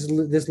 which is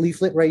this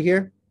leaflet right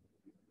here.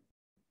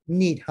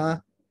 Neat, huh?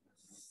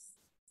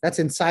 That's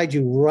inside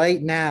you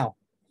right now.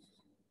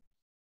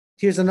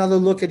 Here's another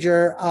look at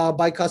your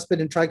bicuspid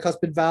and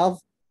tricuspid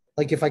valve,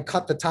 like if I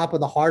cut the top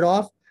of the heart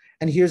off.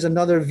 And here's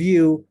another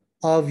view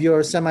of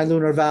your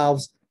semilunar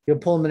valves, your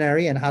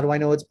pulmonary. And how do I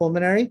know it's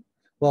pulmonary?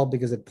 Well,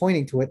 because it's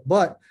pointing to it,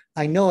 but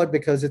I know it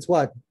because it's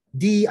what?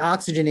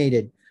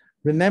 Deoxygenated.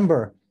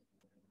 Remember,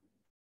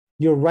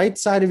 your right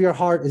side of your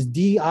heart is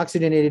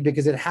deoxygenated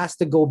because it has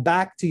to go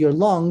back to your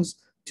lungs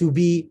to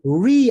be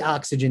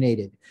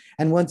reoxygenated.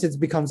 And once it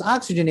becomes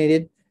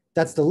oxygenated,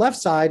 that's the left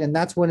side, and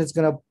that's when it's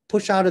going to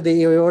push out of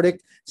the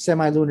aortic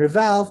semilunar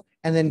valve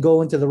and then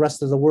go into the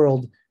rest of the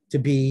world to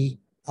be,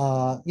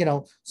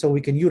 so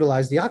we can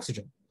utilize the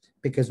oxygen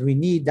because we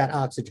need that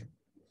oxygen.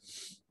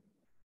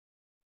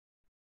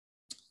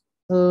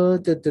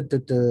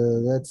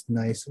 That's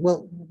nice.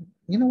 Well,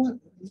 you know what?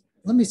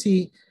 Let me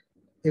see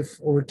if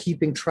we're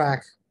keeping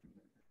track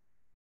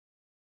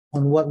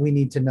on what we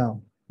need to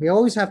know. We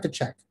always have to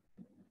check.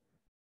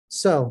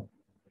 So,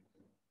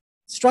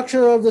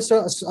 structure of the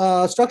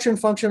structure and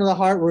function of the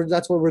heart.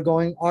 That's where we're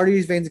going.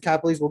 Arteries, veins, and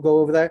capillaries. We'll go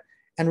over that,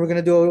 and we're going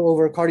to do it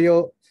over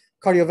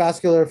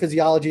cardiovascular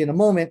physiology in a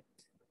moment.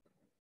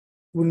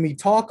 When we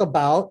talk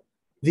about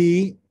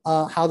the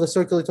how the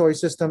circulatory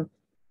system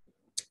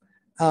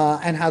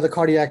and how the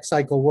cardiac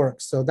cycle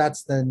works. So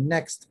that's the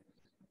next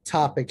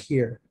topic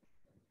here.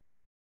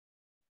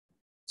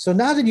 So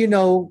now that you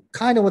know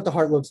kind of what the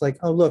heart looks like,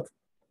 oh, look,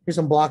 here's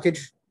some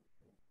blockage.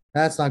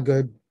 That's not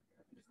good.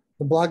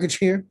 The blockage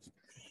here.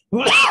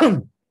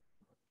 And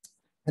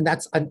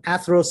that's an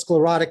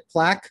atherosclerotic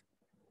plaque.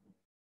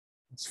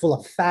 It's full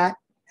of fat,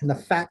 and the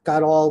fat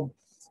got all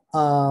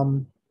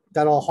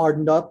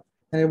hardened up.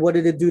 And then what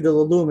did it do to the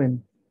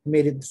lumen? It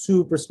made it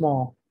super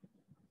small.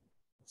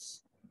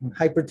 And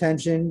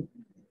hypertension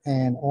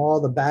and all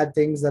the bad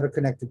things that are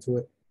connected to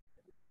it.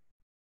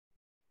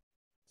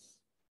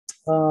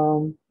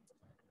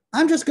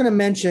 I'm just going to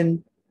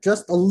mention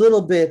just a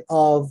little bit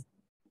of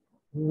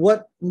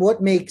what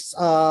makes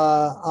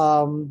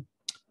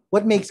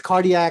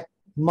cardiac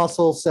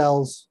muscle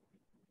cells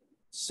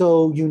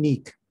so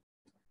unique.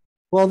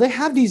 Well, they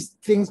have these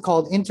things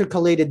called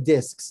intercalated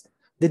discs.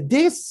 The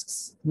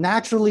discs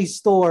naturally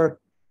store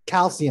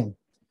calcium.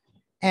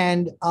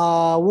 And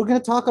we're going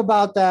to talk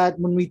about that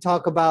when we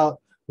talk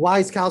about why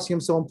is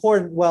calcium so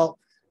important. Well,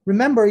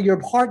 remember,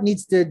 your heart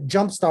needs to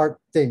jumpstart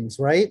things,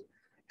 right?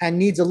 And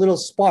needs a little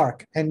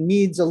spark and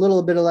needs a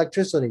little bit of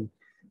electricity.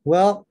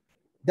 Well,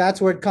 that's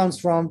where it comes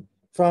from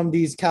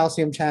these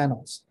calcium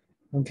channels,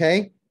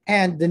 okay?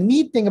 And the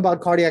neat thing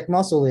about cardiac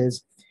muscle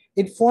is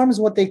it forms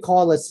what they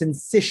call a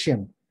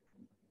syncytium.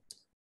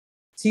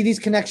 See these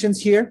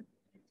connections here?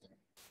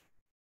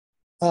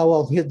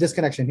 Well, this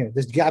connection here,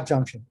 this gap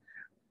junction.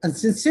 And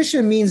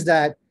syncytium means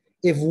that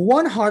if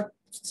one heart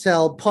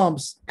cell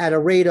pumps at a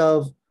rate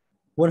of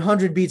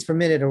 100 beats per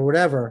minute or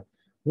whatever,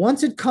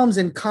 once it comes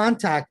in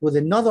contact with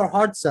another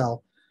heart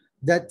cell,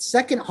 that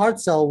second heart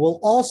cell will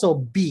also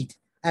beat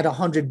at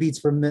 100 beats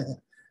per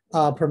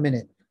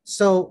minute.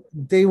 So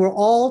they will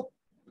all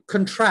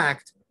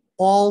contract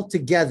all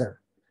together.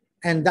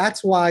 And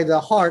that's why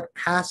the heart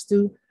has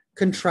to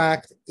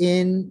contract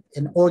in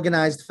an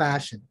organized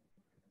fashion.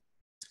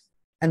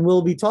 And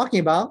we'll be talking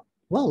about,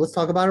 well, let's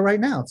talk about it right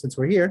now since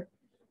we're here.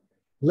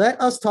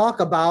 Let us talk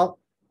about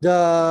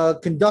the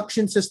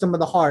conduction system of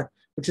the heart,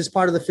 which is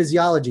part of the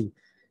physiology.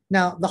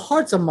 Now, the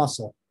heart's a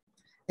muscle.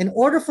 In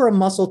order for a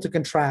muscle to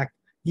contract,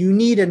 you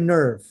need a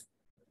nerve.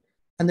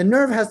 And the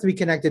nerve has to be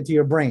connected to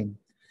your brain.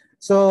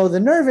 So the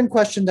nerve in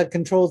question that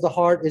controls the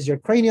heart is your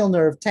cranial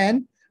nerve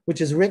 10, which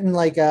is written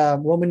like a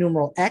Roman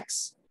numeral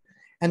X.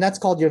 And that's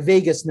called your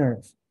vagus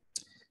nerve.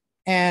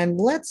 And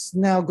let's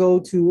now go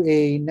to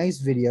a nice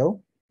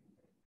video.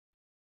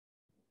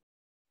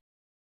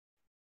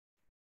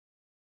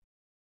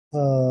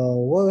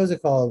 What was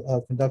it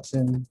called?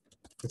 Conduction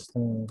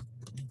system.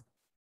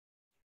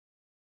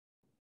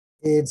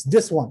 It's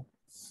this one.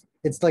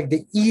 It's like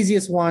the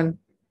easiest one.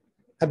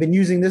 I've been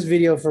using this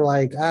video for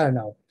like, I don't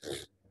know,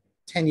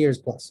 10 years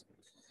plus.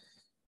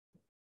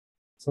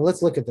 So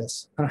let's look at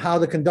this on how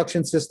the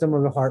conduction system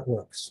of the heart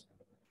works.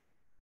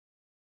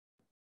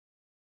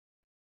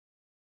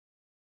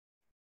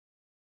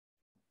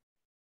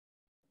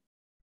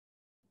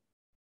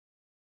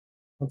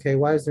 Okay,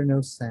 why is there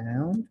no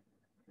sound?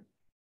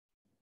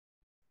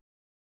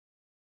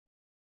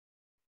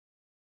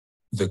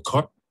 The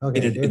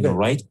cardiac in the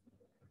right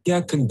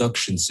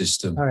conduction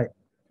system. All right.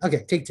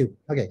 Okay, take two.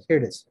 Okay, here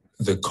it is.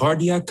 The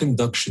cardiac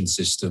conduction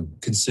system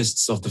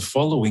consists of the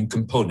following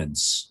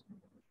components.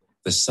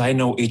 The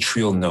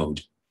sinoatrial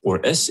node, or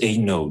SA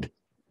node,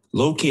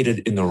 located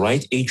in the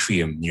right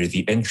atrium near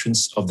the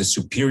entrance of the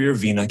superior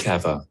vena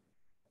cava.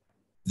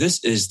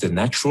 This is the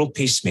natural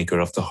pacemaker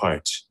of the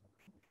heart.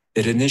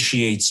 It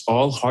initiates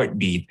all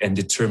heartbeat and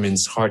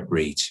determines heart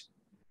rate.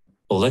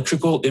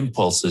 Electrical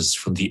impulses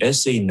from the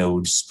SA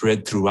node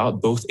spread throughout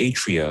both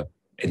atria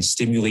and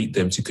stimulate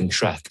them to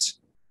contract.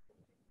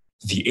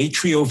 The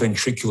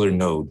atrioventricular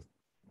node,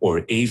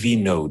 or AV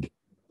node,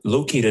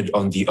 located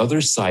on the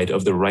other side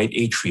of the right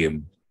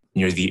atrium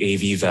near the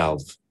AV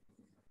valve.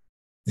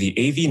 The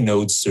AV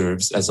node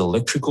serves as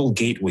electrical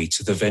gateway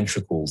to the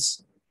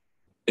ventricles.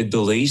 It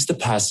delays the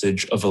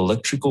passage of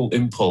electrical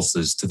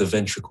impulses to the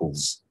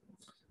ventricles.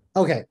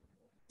 Okay.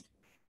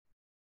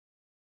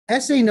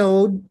 SA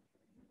node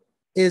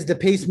is the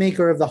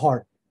pacemaker of the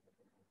heart.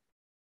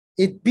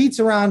 It beats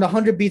around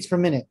 100 beats per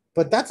minute,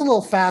 but that's a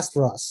little fast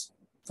for us,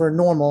 for a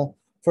normal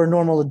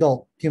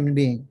adult human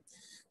being.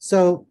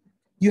 So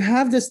you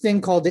have this thing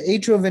called the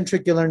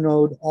atrioventricular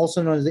node,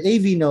 also known as the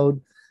AV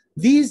node.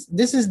 This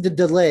is the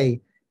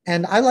delay,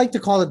 and I like to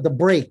call it the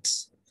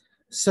brakes.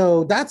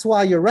 So that's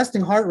why your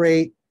resting heart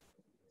rate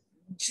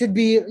should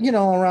be,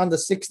 around the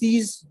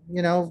 60s,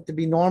 to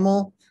be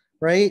normal,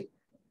 right?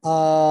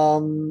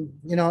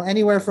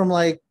 Anywhere from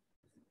like,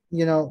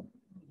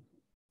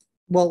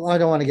 well, I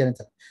don't want to get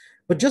into it,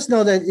 but just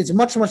know that it's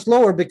much, much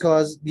lower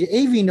because the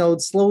AV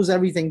node slows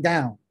everything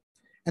down,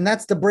 and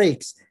that's the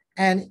brakes.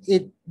 And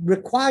it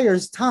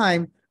requires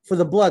time for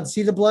the blood.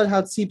 See the blood, how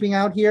it's seeping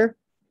out here?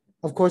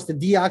 Of course, the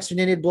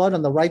deoxygenated blood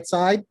on the right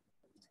side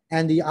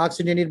and the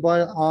oxygenated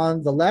blood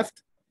on the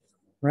left,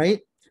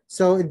 right?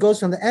 So it goes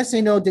from the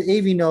SA node to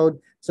AV node.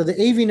 So the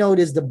AV node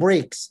is the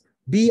brakes,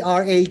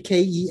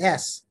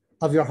 BRAKES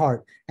of your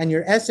heart. And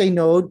your SA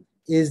node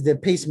is the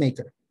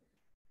pacemaker.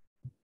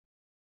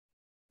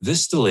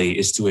 This delay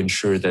is to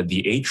ensure that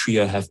the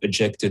atria have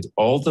ejected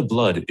all the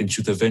blood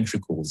into the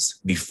ventricles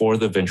before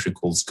the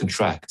ventricles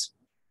contract.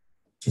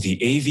 The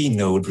AV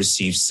node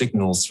receives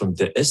signals from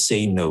the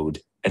SA node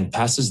and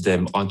passes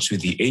them onto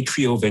the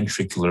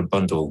atrioventricular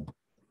bundle,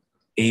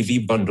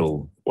 AV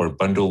bundle, or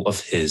bundle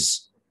of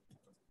His.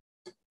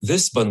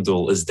 This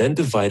bundle is then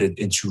divided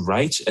into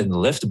right and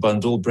left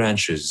bundle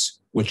branches,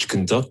 which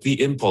conduct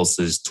the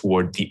impulses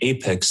toward the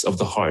apex of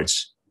the heart.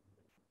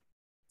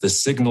 The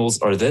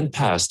signals are then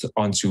passed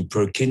onto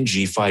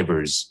Purkinje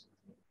fibers,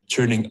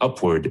 turning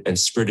upward and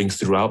spreading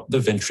throughout the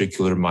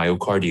ventricular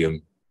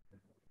myocardium.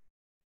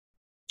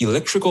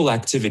 Electrical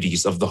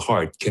activities of the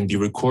heart can be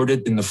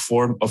recorded in the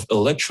form of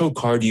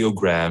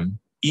electrocardiogram,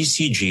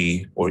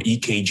 ECG, or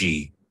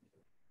EKG.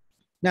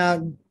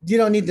 Now, you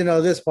don't need to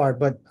know this part,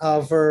 but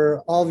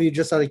for all of you,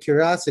 just out of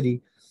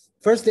curiosity,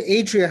 first the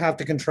atria have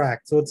to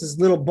contract. So it's this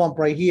little bump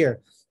right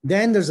here.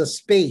 Then there's a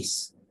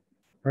space,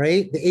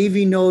 right? The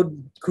AV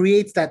node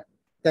creates that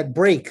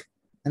break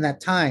and that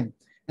time.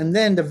 And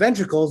then the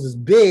ventricles, this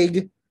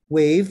big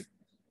wave,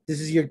 this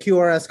is your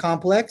QRS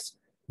complex.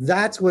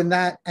 That's when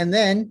that, and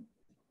then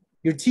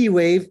your T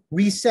wave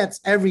resets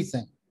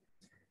everything.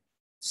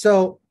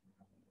 So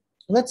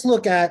let's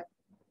look at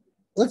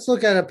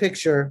a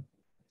picture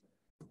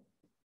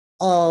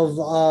of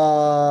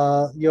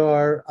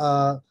your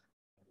a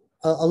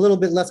little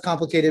bit less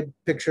complicated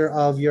picture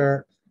of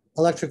your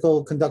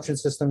electrical conduction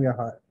system, your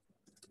heart.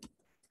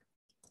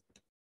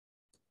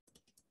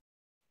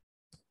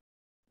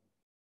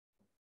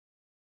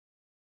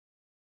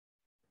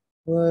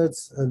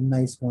 What's a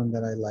nice one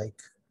that I like?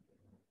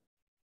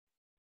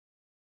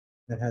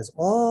 That has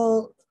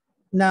all,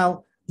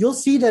 now you'll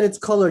see that it's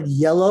colored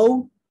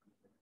yellow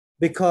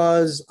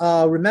because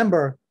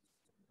remember,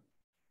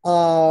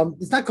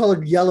 it's not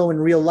colored yellow in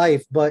real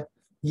life, but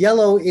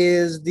yellow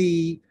is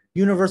the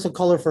universal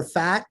color for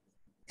fat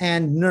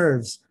and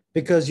nerves,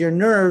 because your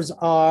nerves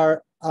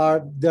are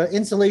the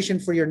insulation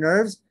for your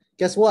nerves.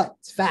 Guess what?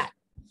 It's fat.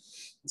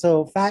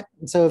 So fat.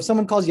 So if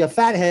someone calls you a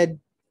fathead,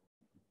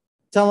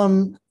 tell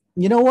them,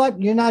 you know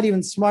what? You're not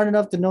even smart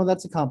enough to know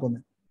that's a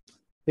compliment,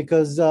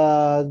 because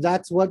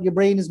that's what your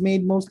brain is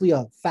made mostly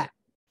of, fat.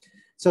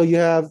 So you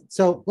have,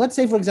 so let's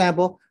say, for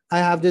example, I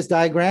have this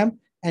diagram,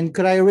 and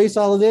could I erase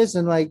all of this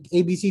and like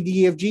A, B, C,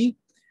 D, E, F, G?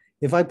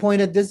 If I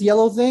point at this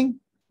yellow thing,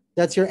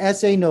 that's your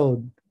SA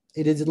node.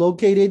 It is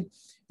located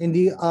in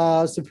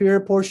the superior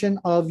portion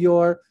of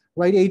your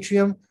right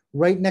atrium,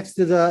 right next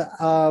to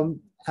the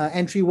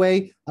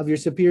entryway of your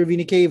superior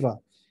vena cava.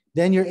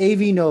 Then your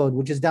AV node,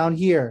 which is down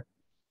here.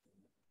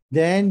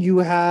 Then you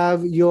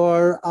have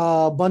your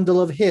bundle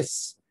of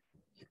His.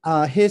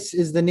 His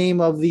is the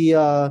name of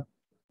the,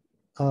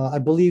 I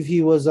believe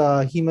he was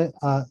a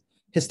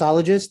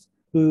histologist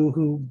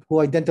who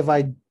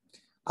identified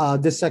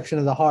this section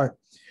of the heart.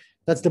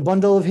 That's the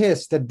bundle of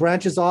His that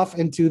branches off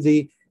into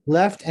the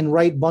left and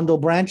right bundle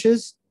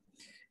branches,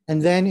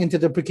 and then into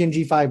the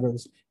Purkinje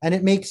fibers. And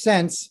it makes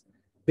sense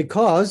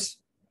because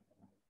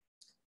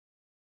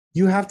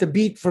you have to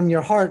beat from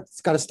your heart.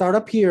 It's got to start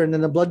up here, and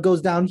then the blood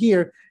goes down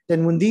here.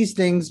 Then when these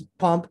things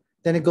pump,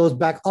 then it goes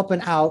back up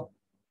and out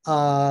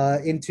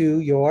into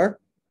your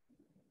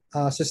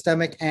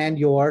systemic and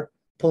your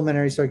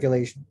pulmonary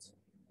circulations.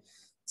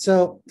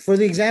 So for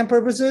the exam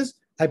purposes,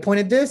 I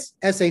pointed this,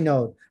 SA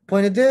node,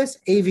 pointed this,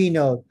 AV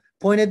node,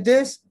 pointed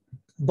this,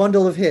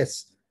 bundle of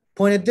His,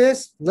 pointed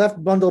this,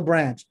 left bundle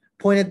branch,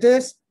 pointed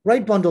this,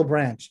 right bundle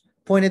branch,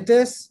 pointed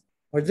this,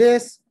 or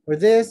this, or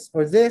this,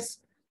 or this.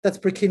 That's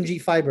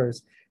Purkinje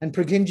fibers. And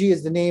Purkinje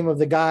is the name of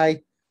the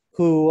guy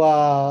who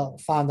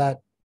found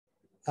that,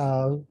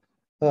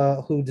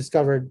 who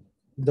discovered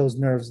those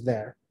nerves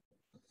there.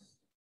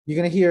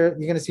 You're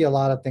gonna see a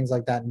lot of things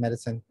like that in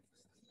medicine.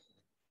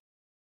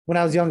 When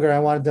I was younger, I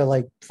wanted to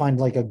like find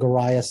like a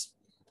Garais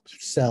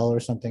cell or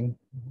something,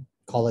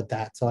 call it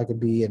that, so I could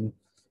be in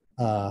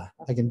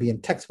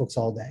textbooks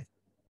all day.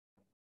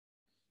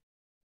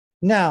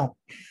 Now,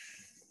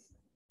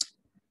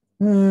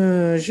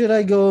 should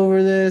I go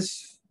over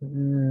this?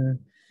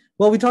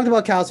 Well, we talked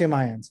about calcium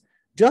ions.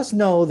 Just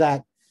know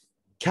that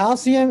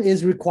calcium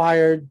is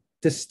required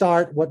to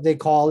start what they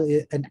call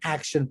an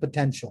action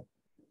potential.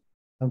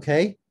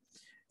 Okay?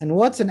 And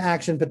what's an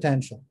action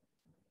potential?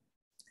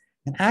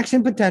 An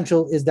action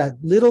potential is that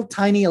little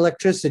tiny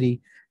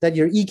electricity that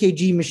your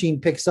EKG machine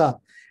picks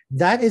up.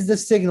 That is the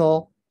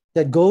signal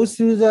that goes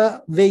through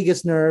the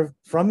vagus nerve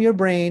from your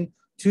brain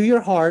to your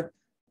heart,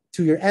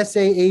 to your SA,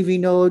 AV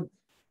node,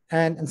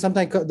 and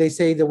sometimes they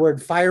say the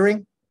word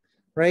firing,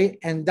 right?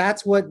 And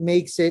that's what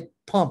makes it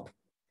pump,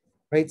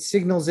 right?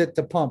 Signals it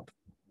to pump.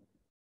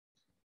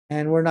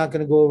 And we're not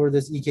going to go over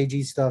this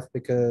EKG stuff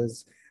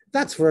because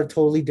that's for a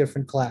totally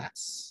different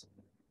class.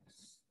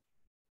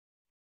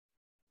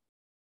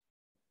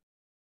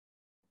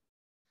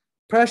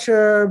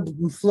 Pressure,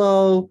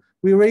 flow,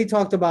 we already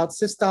talked about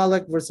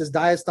systolic versus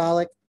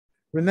diastolic.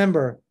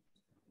 Remember,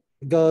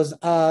 it goes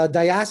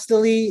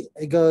diastole,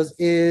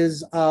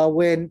 is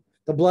when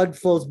the blood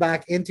flows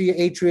back into your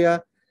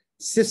atria.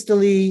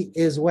 Systole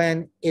is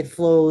when it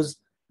flows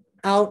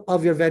out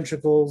of your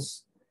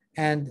ventricles.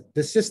 And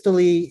the systole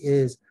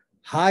is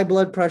high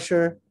blood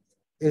pressure,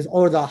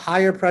 or the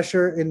higher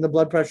pressure in the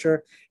blood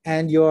pressure,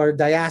 and your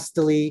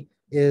diastole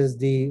is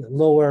the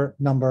lower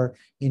number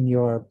in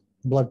your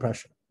blood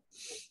pressure.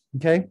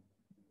 Okay.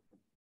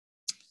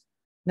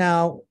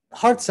 Now,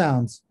 heart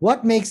sounds.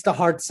 What makes the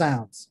heart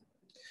sounds?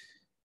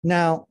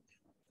 Now,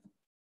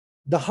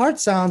 the heart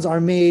sounds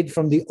are made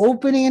from the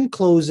opening and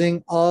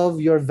closing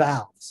of your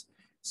valves.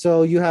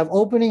 So you have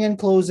opening and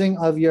closing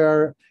of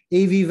your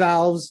AV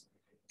valves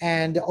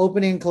and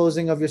opening and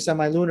closing of your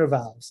semilunar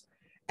valves.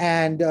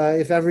 And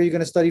if ever you're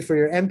going to study for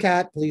your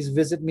MCAT, please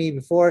visit me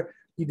before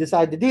you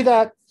decide to do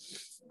that.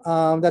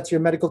 That's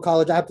your medical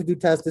college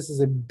aptitude test. This is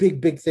a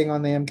big thing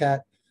on the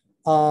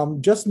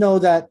MCAT. Just know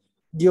that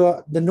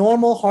the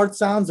normal heart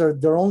sounds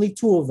there are only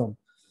two of them,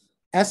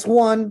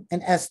 S1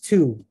 and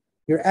S2.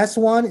 Your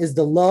S1 is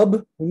the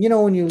lub. You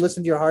know, when you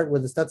listen to your heart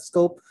with a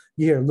stethoscope,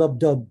 you hear lub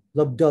dub,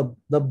 lub dub,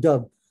 lub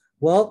dub.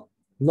 Well,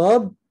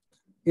 lub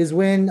is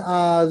when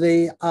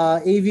the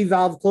AV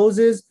valve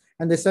closes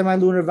and the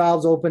semilunar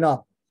valves open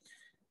up,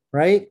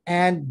 right?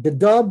 And the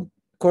dub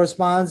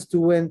corresponds to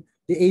when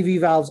the AV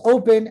valves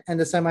open and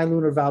the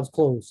semilunar valves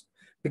close.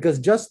 Because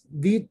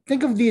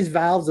think of these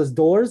valves as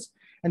doors,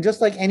 and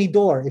just like any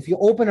door, if you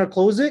open or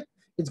close it,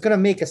 it's going to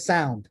make a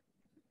sound.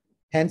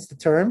 Hence the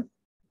term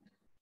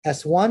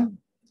S1,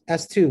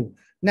 S2.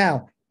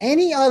 Now,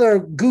 any other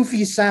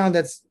goofy sound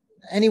that's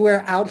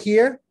anywhere out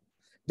here,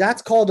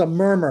 that's called a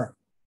murmur,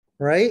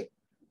 right?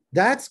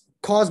 That's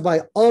caused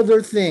by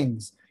other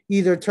things,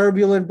 either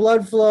turbulent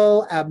blood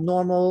flow,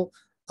 abnormal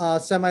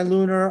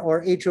semilunar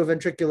or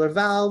atrioventricular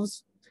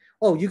valves.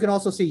 Oh, you can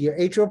also see your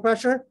atrial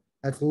pressure,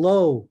 that's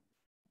low,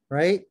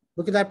 right?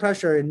 Look at that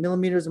pressure in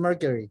millimeters of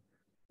mercury.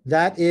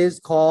 That is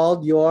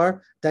called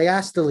your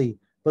diastole.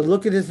 But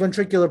look at this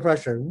ventricular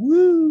pressure,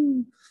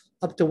 woo,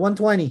 up to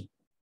 120,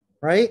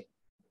 right?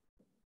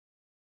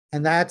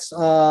 And that's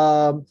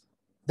your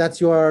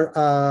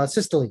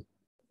systole.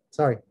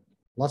 Sorry,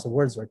 lots of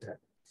words right there.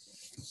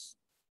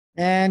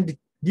 And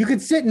you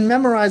could sit and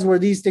memorize where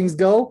these things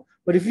go,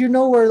 but if you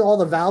know where all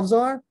the valves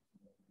are,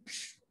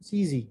 it's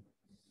easy.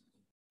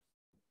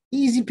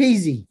 Easy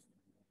peasy.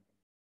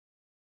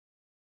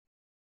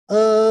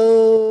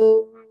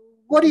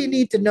 What do you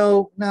need to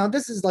know? Now,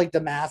 this is like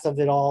the math of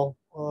it all.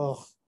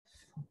 Oh,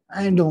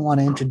 I don't want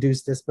to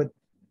introduce this, but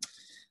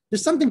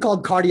there's something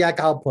called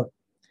cardiac output.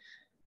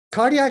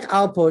 Cardiac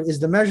output is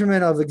the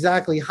measurement of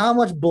exactly how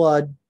much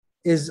blood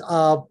is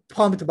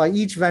pumped by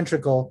each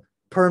ventricle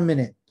per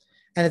minute.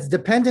 And it's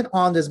dependent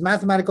on this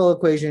mathematical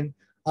equation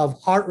of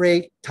heart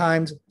rate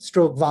times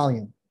stroke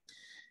volume.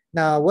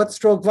 Now, what's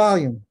stroke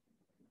volume?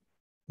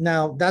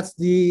 Now, that's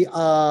the,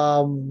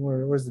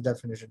 where's the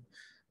definition?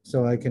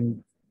 So I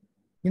can,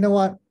 you know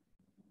what?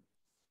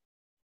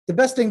 The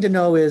best thing to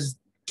know is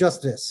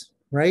just this,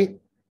 right?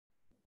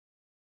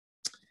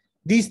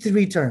 These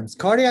three terms,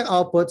 cardiac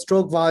output,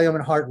 stroke volume,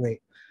 and heart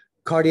rate.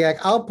 Cardiac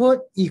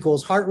output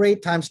equals heart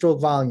rate times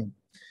stroke volume.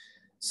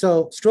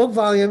 So stroke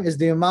volume is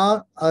the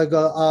amount, what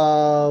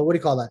do you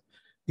call that?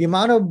 The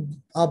amount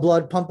of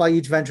blood pumped by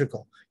each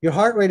ventricle. Your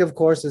heart rate, of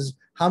course, is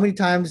how many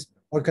times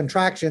or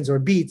contractions or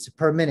beats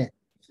per minute.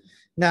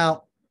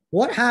 Now,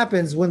 what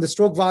happens when the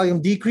stroke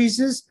volume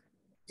decreases?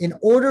 In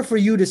order for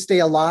you to stay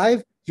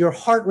alive, your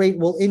heart rate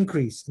will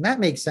increase. And that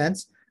makes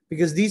sense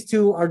because these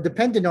two are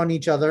dependent on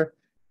each other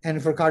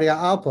and for cardiac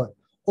output.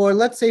 Or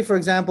let's say, for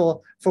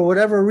example, for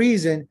whatever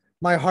reason,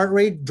 my heart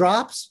rate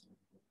drops,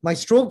 my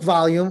stroke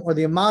volume or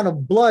the amount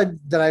of blood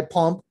that I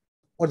pump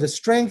or the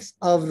strength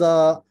of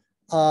the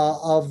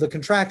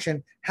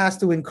contraction has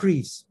to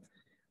increase,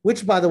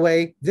 which, by the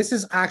way, this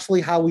is actually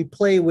how we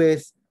play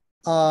with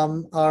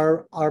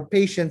our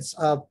patients'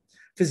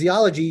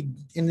 physiology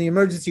in the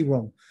emergency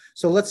room.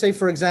 So let's say,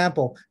 for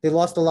example, they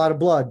lost a lot of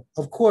blood.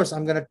 Of course,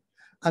 I'm gonna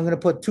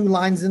put 2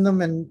 lines in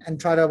them and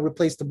try to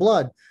replace the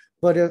blood.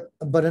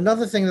 But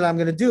another thing that I'm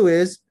gonna do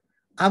is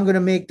I'm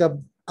gonna make the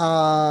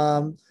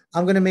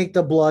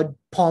blood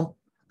pump.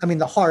 I mean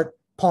the heart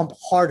pump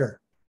harder,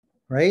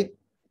 right?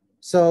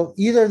 So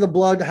either the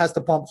blood has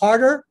to pump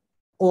harder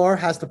or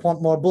has to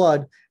pump more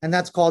blood, and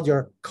that's called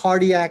your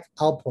cardiac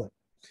output.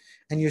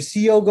 And your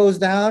CO goes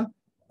down.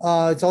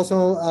 It's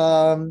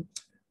also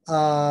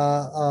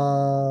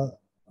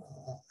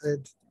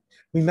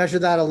we measure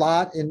that a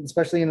lot,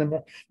 especially in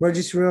the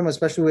emergency room,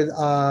 especially with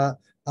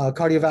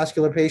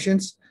cardiovascular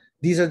patients.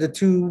 These are the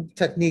 2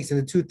 techniques and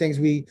the 2 things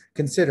we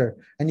consider.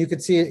 And you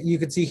could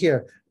see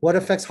here, what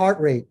affects heart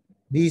rate?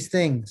 These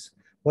things.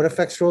 What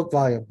affects stroke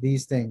volume?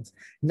 These things.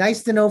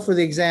 Nice to know for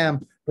the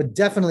exam, but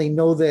definitely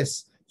know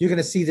this. You're going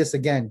to see this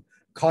again.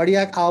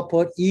 Cardiac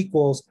output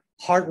equals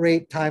heart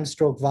rate times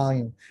stroke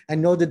volume.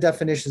 And know the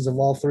definitions of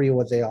all 3 of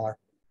what they are.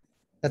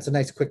 That's a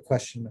nice quick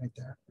question right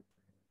there.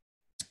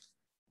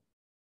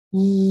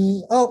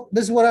 Oh,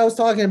 this is what I was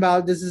talking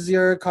about. This is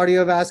your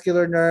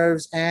cardiovascular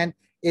nerves, and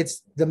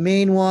the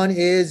main one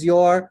is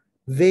your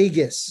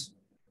vagus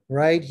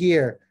right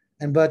here.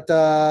 But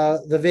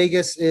the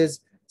vagus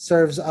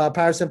serves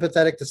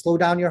parasympathetic to slow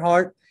down your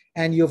heart,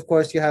 and of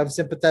course you have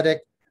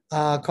sympathetic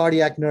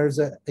cardiac nerves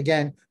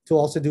again to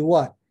also do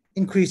what?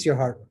 Increase your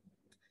heart rate.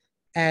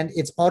 And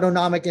it's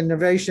autonomic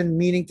innervation,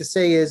 meaning to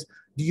say is,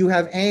 do you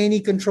have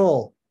any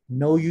control?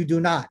 No, you do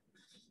not.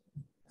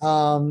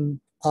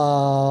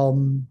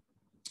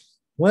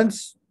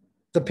 Once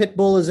the pit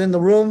bull is in the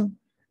room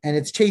and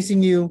it's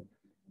chasing you,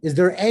 Is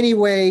there any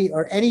way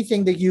or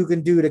anything that you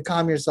can do to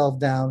calm yourself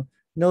down?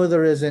 No,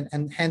 there isn't,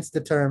 and hence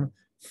the term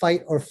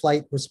fight or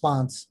flight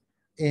response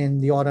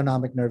in the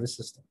autonomic nervous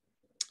system.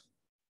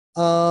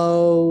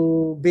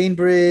 Oh,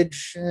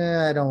 Bainbridge,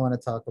 I don't want to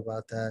talk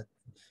about that.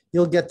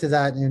 You'll get to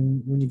that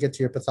when you get to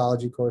your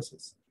pathology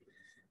courses.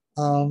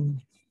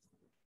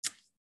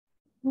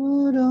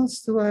 What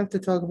else do I have to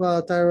talk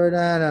about? Thyroid,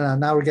 no.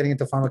 Now we're getting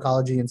into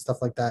pharmacology and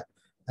stuff like that.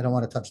 I don't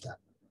want to touch that.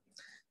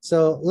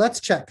 So let's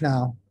check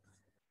now.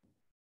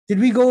 Did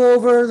we go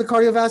over the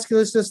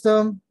cardiovascular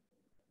system?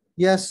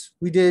 Yes,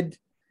 we did.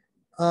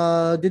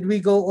 Did we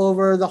go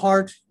over the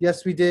heart?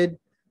 Yes, we did.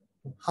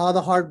 How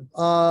the heart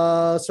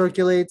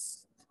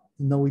circulates?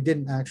 No, we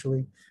didn't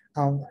actually.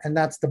 And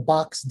that's the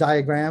box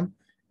diagram.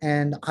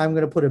 And I'm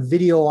going to put a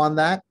video on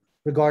that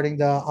regarding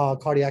the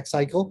cardiac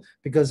cycle,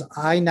 because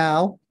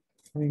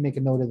let me make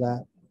a note of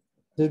that.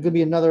 There's going to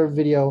be another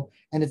video,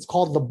 and it's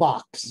called The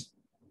Box.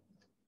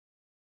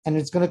 And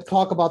it's going to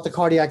talk about the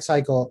cardiac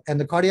cycle. And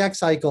the cardiac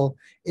cycle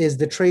is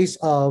the trace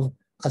of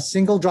a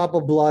single drop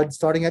of blood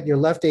starting at your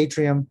left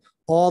atrium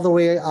all the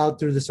way out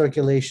through the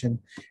circulation.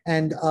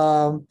 And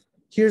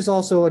here's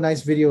also a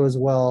nice video as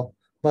well.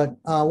 But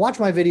watch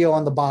my video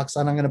on The Box,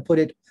 and I'm going to put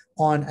it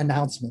on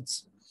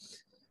announcements.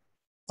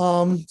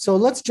 So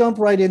let's jump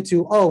right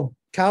into,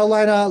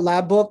 Carolina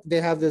Lab Book.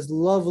 They have this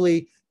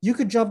lovely, you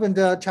could jump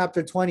into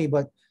chapter 20,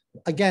 but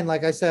again,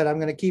 like I said, I'm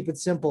going to keep it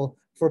simple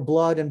for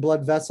blood and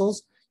blood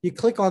vessels. You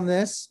click on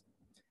this,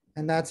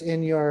 and that's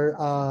in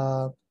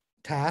your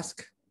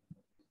task,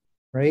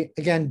 right?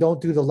 Again, don't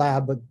do the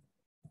lab, but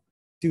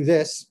do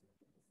this.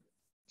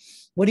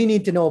 What do you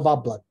need to know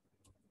about blood?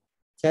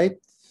 Okay,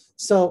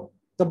 so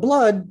the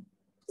blood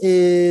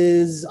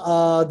is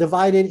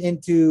divided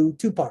into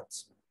two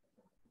parts.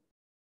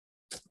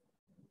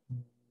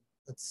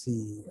 Let's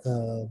see,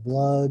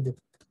 blood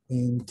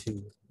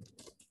into.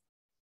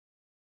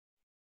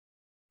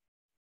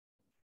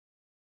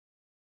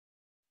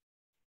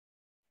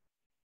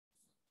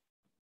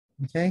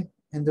 Okay,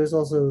 and there's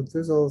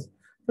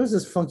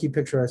this funky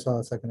picture I saw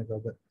a second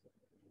ago, but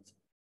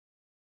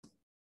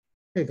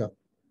here you go.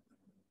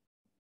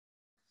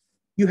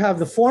 You have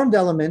the formed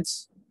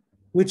elements,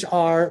 which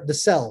are the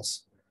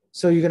cells.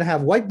 So you're going to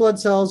have white blood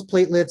cells,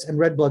 platelets, and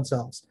red blood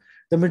cells.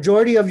 The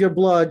majority of your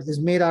blood is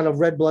made out of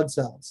red blood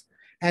cells.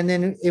 And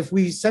then if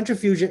we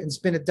centrifuge it and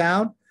spin it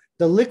down,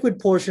 the liquid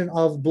portion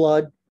of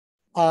blood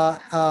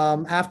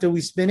after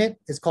we spin it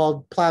is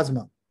called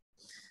plasma.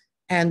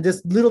 And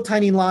this little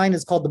tiny line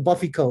is called the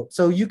Buffy coat.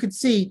 So you could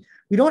see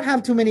we don't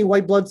have too many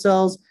white blood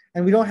cells,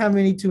 and we don't have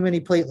too many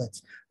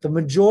platelets. The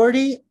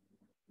majority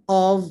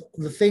of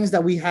the things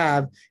that we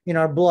have in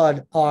our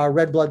blood are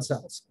red blood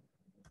cells.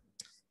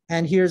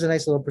 And here's a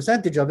nice little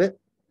percentage of it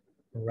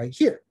right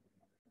here,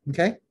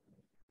 okay?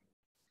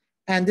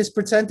 And this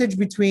percentage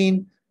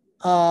between,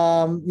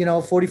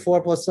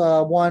 44 plus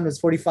 1 is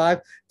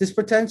 45. This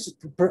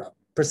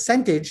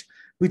percentage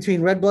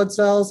between red blood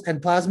cells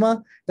and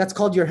plasma, that's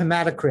called your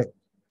hematocrit,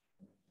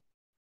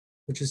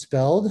 which is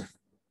spelled,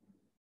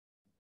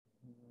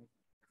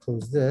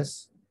 close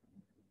this,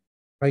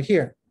 right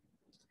here.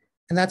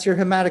 And that's your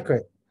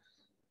hematocrit.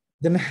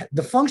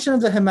 The function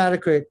of the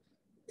hematocrit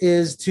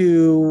is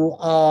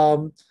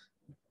to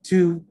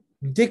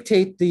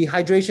dictate the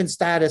hydration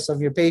status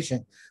of your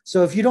patient.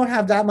 So if you don't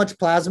have that much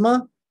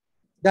plasma,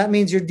 that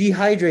means you're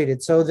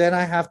dehydrated. So then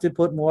I have to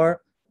put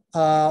more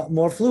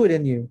fluid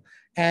in you.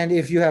 And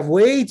if you have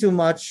way too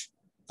much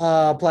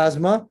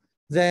plasma,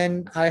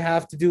 then I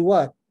have to do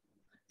what?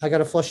 I got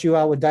to flush you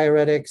out with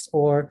diuretics,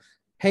 or,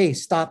 hey,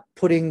 stop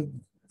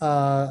putting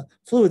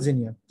fluids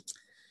in you.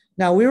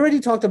 Now, we already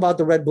talked about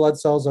the red blood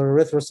cells or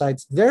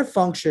erythrocytes. Their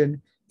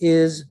function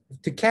is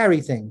to carry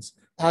things,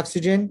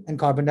 oxygen and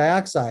carbon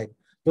dioxide.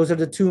 Those are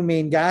the two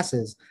main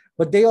gases.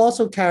 But they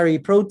also carry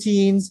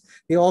proteins.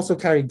 They also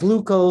carry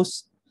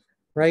glucose,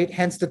 right?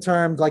 Hence the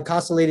term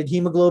glycosylated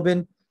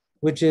hemoglobin,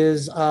 which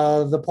is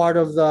the part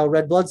of the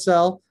red blood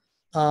cell,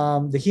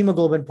 the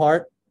hemoglobin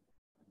part,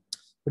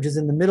 which is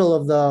in the middle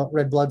of the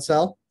red blood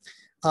cell,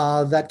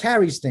 that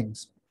carries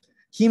things.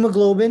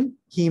 Hemoglobin,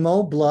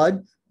 hemo,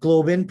 blood,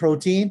 globin,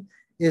 protein,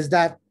 is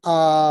that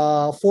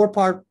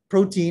 4-part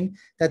protein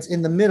that's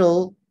in the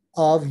middle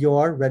of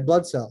your red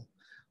blood cell.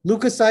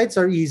 Leukocytes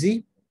are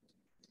easy.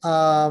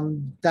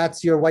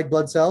 That's your white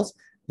blood cells.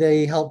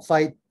 They help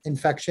fight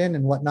infection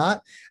and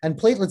whatnot. And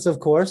platelets, of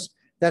course,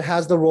 that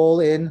has the role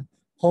in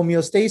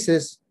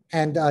homeostasis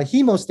and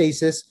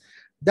hemostasis.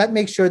 That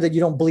makes sure that you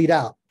don't bleed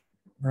out,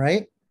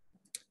 right?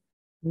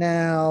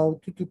 Now,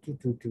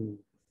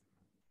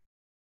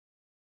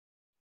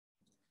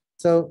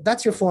 so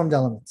that's your formed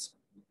elements.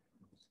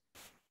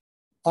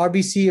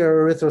 RBC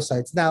or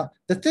erythrocytes. Now,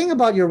 the thing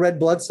about your red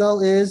blood cell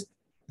is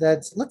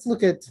that, let's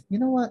look at, you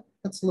know what?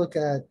 Let's look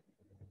at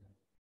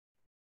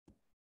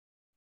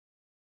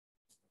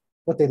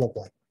what they look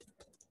like.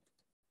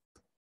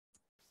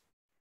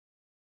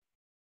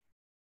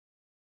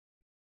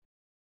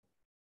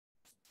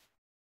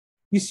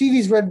 You see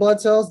these red blood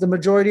cells? The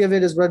majority of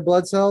it is red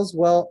blood cells.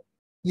 Well,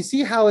 you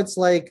see how it's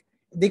like,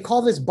 they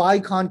call this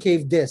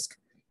biconcave disc.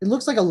 It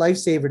looks like a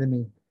lifesaver to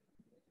me,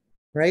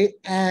 right?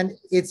 And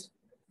it's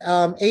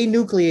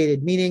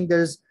anucleated, meaning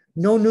there's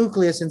no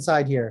nucleus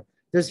inside here.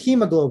 There's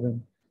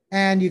hemoglobin.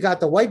 And you got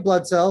the white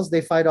blood cells,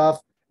 they fight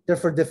off, they're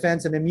for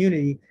defense and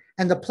immunity.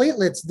 And the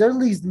platelets, they're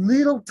these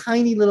little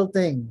tiny little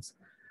things.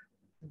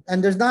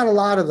 And there's not a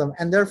lot of them,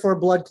 and therefore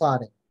blood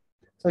clotting.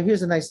 So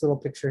here's a nice little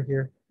picture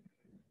here.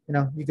 You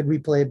know, you could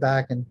replay it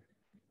back, and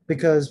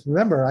because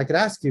remember, I could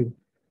ask you,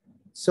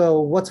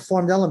 so what's a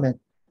formed element?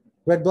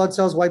 Red blood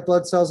cells, white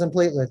blood cells, and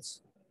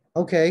platelets.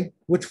 Okay,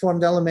 which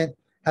formed element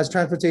has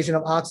transportation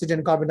of oxygen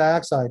and carbon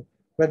dioxide?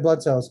 Red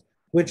blood cells.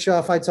 Which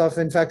fights off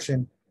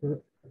infection?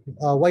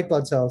 White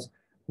blood cells.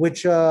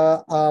 Which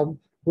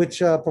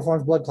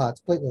performs blood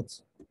clots?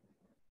 Platelets.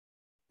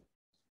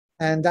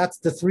 And that's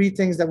the three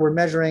things that we're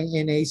measuring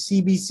in a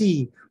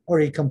CBC,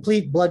 or a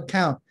complete blood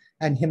count.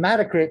 And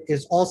hematocrit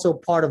is also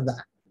part of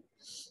that.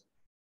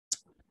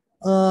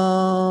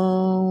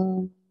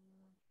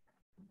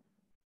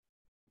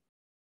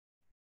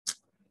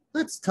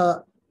 Let's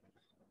talk,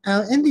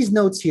 in these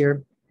notes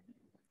here,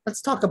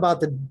 let's talk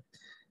about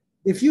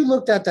if you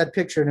looked at that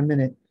picture in a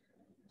minute,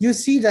 you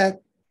see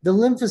that the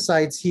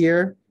lymphocytes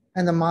here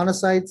and the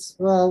monocytes,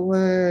 well,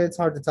 it's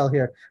hard to tell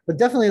here, but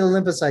definitely the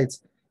lymphocytes,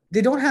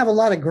 they don't have a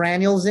lot of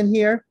granules in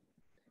here,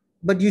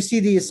 but you see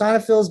the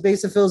eosinophils,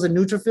 basophils, and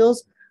neutrophils,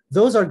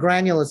 those are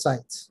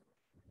granulocytes,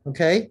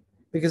 okay?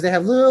 Because they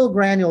have little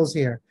granules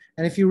here.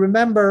 And if you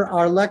remember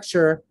our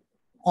lecture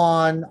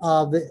on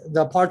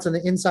the parts on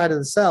the inside of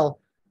the cell,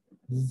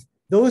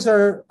 those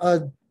are,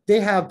 they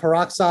have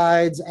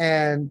peroxides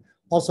and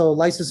also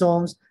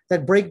lysosomes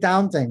that break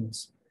down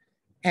things.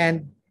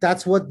 And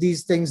that's what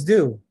these things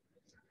do.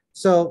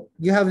 So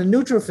you have a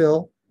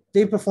neutrophil,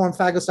 they perform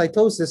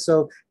phagocytosis,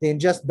 so they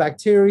ingest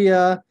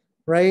bacteria,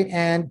 right?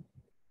 And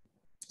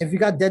if you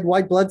got dead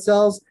white blood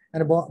cells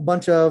and a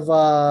bunch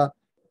of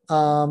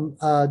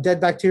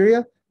dead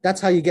bacteria, that's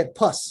how you get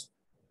pus,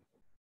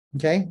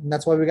 okay? And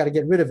that's why we got to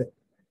get rid of it.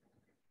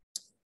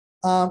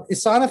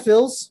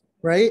 Eosinophils,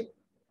 right?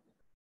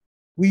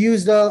 We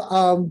use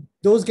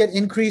those get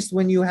increased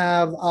when you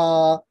have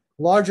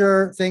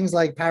larger things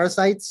like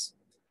parasites,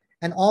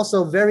 and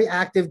also very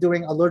active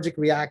during allergic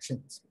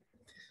reactions.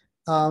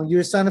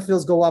 Your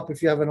eosinophils go up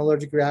if you have an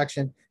allergic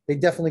reaction. They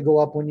definitely go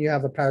up when you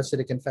have a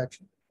parasitic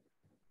infection.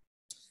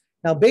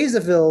 Now,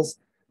 basophils,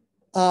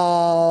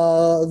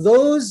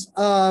 those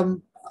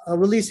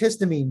release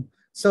histamine.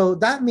 So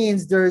that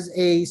means there's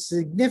a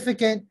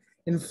significant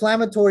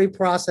inflammatory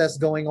process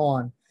going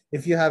on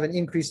if you have an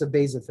increase of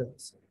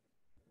basophils.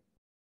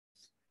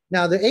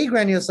 Now, the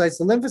agranulocytes,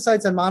 the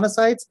lymphocytes and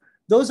monocytes,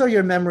 those are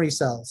your memory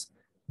cells.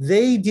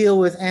 They deal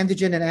with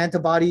antigen and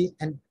antibody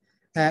and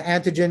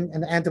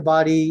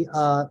antibody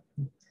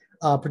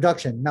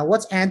production. Now,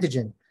 what's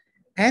antigen?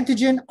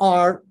 Antigen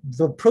are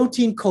the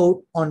protein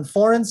coat on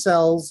foreign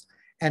cells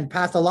and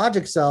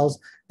pathologic cells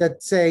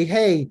that say,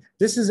 hey,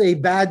 this is a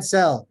bad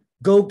cell,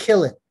 go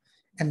kill it.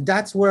 And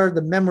that's where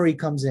the memory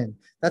comes in.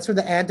 That's where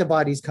the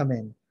antibodies come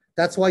in.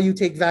 That's why you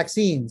take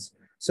vaccines.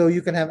 So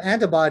you can have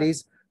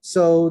antibodies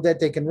so that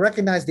they can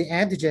recognize the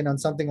antigen on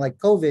something like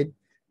COVID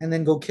and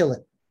then go kill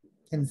it,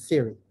 in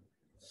theory.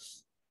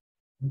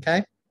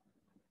 Okay?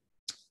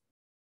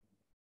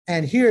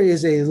 And here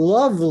is a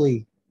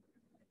lovely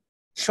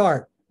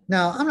chart.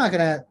 Now, I'm not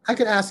gonna, I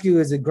could ask you,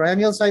 is it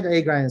granulocyte or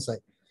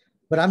agranulocyte?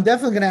 But I'm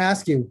definitely gonna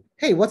ask you,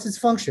 hey, what's its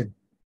function?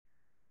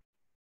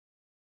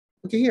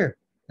 Look at here,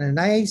 and a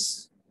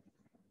nice,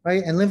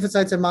 right? And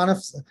lymphocytes and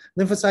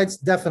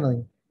lymphocytes,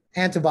 definitely.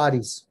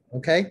 Antibodies,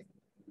 okay?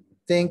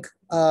 Think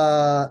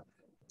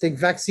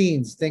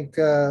vaccines, think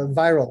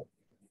viral.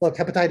 Look,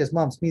 hepatitis,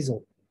 mumps,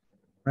 measles,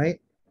 right?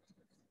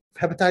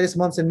 Hepatitis,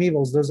 mumps, and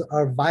measles, those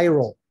are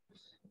viral.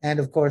 And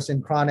of course,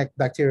 in chronic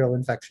bacterial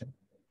infection.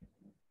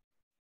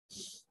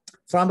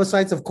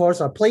 Thrombocytes, of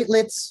course, are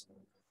platelets,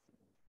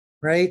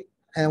 right?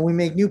 And we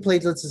make new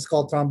platelets, it's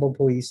called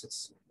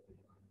thrombopoiesis.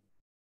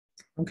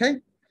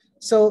 Okay?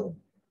 So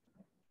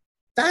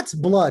that's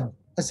blood,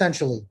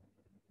 essentially.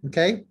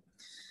 Okay?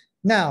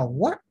 Now,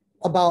 what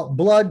about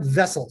blood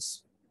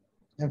vessels?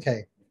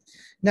 Okay.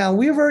 Now,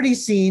 we've already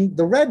seen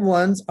the red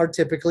ones are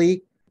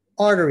typically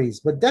arteries,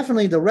 but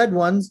definitely the red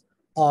ones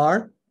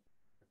are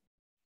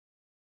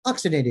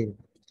oxygenated,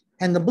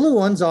 and the blue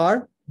ones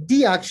are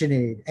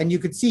deoxygenated. And you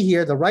could see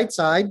here the right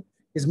side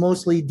is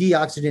mostly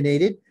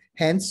deoxygenated,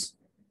 hence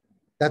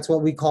that's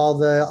what we call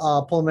the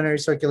pulmonary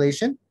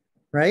circulation,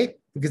 right?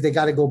 Because they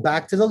got to go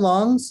back to the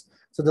lungs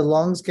so the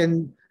lungs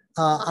can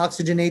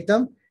oxygenate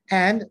them.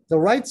 And the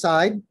right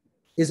side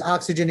is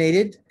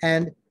oxygenated,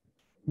 and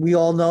we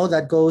all know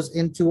that goes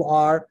into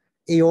our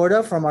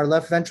aorta from our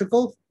left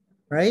ventricle,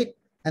 right?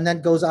 And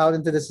that goes out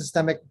into the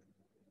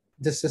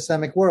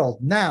systemic world.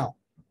 Now,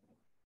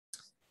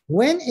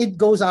 when it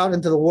goes out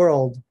into the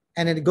world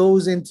and it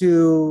goes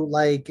into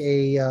like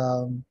a,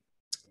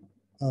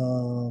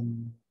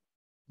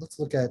 let's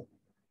look at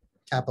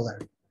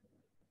capillary.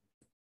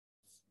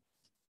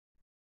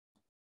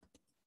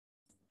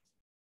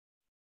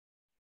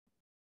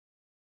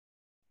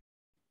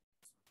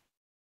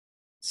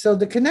 So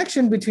the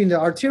connection between the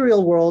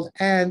arterial world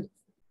and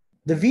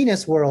the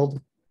venous world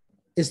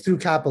is through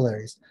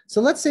capillaries.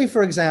 So let's say,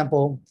 for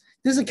example,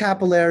 there's a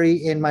capillary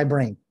in my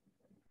brain.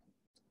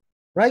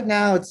 Right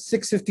now it's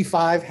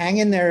 6:55. Hang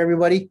in there,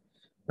 everybody,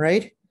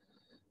 right?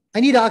 I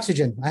need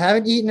oxygen. I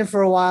haven't eaten it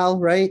for a while,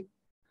 right?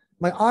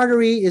 My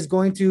artery is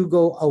going to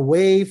go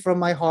away from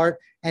my heart,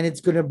 and it's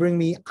going to bring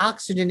me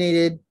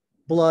oxygenated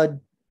blood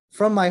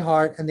from my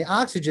heart, and the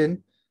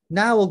oxygen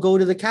now will go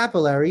to the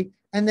capillary,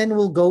 and then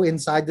will go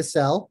inside the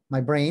cell,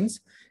 my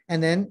brains,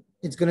 and then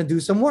it's going to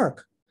do some work.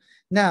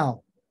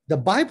 Now, the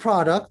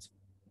byproduct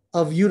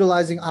of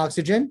utilizing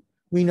oxygen,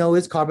 we know,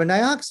 is carbon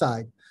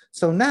dioxide.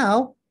 So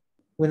now,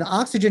 when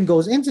oxygen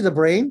goes into the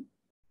brain,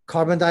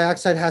 carbon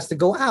dioxide has to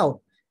go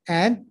out,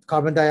 and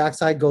carbon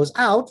dioxide goes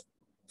out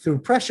through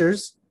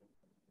pressures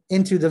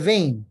into the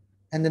vein,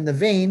 and then the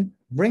vein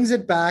brings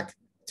it back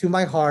to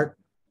my heart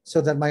so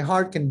that my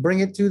heart can bring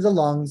it to the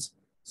lungs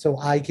so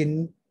I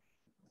can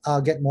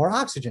get more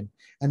oxygen.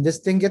 And this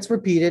thing gets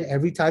repeated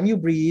every time you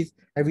breathe,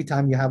 every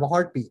time you have a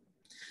heartbeat.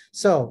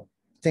 So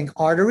think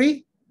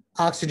artery,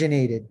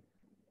 oxygenated.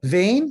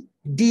 Vein,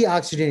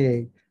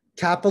 deoxygenated.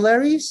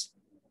 Capillaries,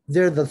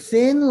 they're the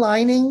thin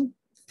lining,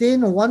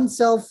 thin one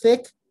cell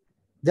thick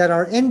that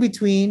are in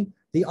between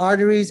the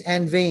arteries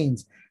and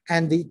veins.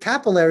 And the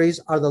capillaries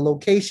are the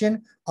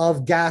location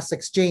of gas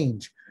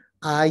exchange.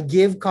 I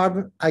give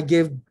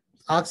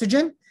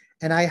oxygen,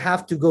 and I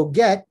have to go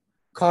get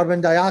carbon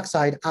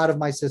dioxide out of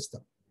my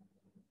system.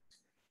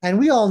 And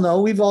we all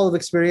know, we've all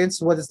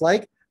experienced what it's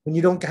like when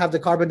you don't have the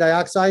carbon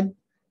dioxide,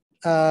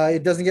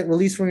 it doesn't get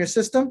released from your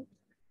system.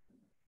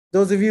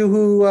 Those of you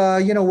who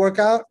work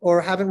out or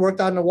haven't worked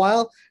out in a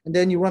while, and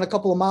then you run a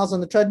couple of miles on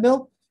the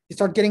treadmill, you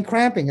start getting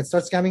cramping, it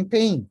starts having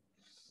pain.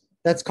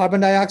 That's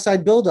carbon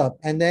dioxide buildup,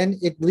 and then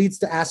it leads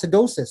to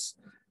acidosis,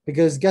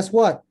 because guess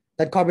what?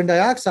 That carbon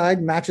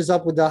dioxide matches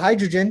up with the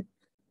hydrogen,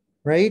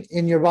 right,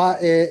 in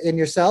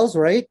your cells,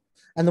 right?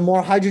 And the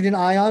more hydrogen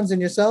ions in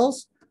your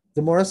cells,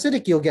 the more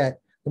acidic you'll get.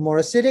 The more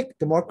acidic,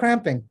 the more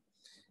cramping,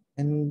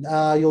 and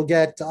you'll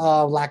get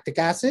lactic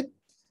acid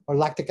or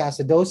lactic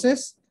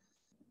acidosis,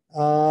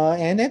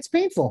 and it's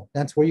painful.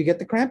 That's where you get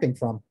the cramping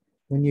from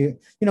when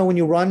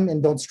you run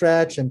and don't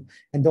stretch and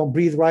don't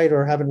breathe right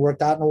or haven't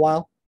worked out in a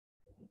while.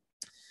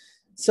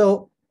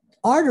 So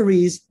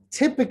arteries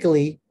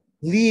typically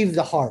leave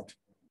the heart,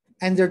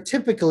 and they're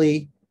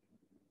typically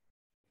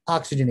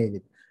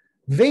oxygenated.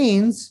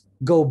 Veins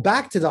go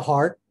back to the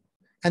heart,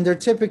 and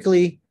they're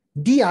typically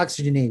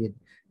deoxygenated.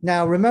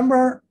 Now,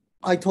 remember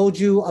I told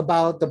you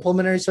about the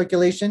pulmonary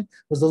circulation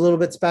was a little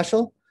bit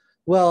special?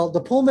 Well, the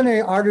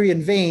pulmonary artery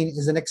and vein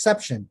is an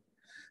exception.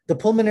 The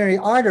pulmonary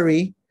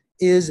artery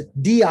is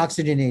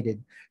deoxygenated,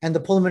 and the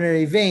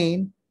pulmonary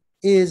vein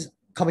is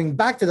coming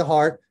back to the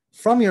heart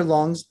from your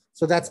lungs,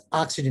 so that's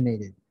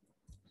oxygenated.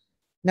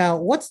 Now,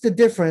 what's the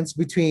difference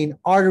between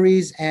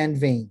arteries and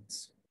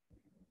veins?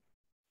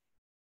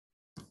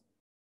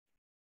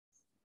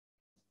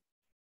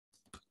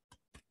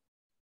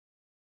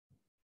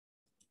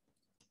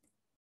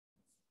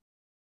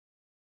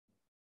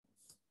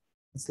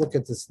 Let's look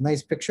at this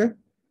nice picture.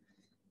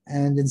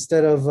 And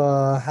instead of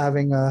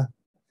having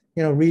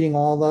reading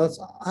all those,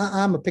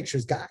 I'm a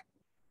pictures guy.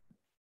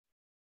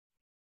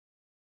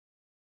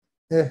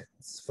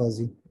 It's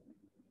fuzzy.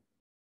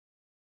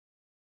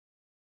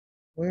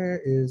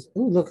 Where is,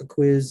 oh, look, a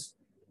quiz.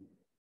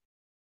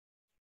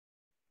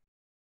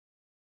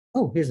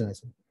 Oh, here's a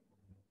nice one.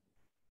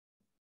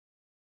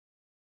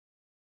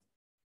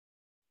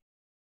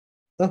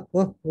 Oh,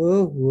 whoa,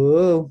 whoa,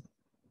 whoa.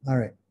 All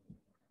right.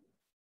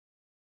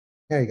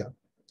 There you go.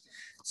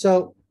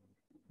 So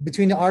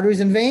between the arteries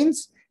and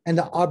veins, and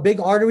the big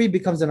artery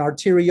becomes an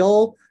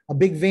arteriole, a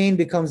big vein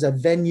becomes a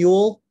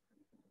venule,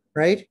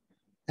 right?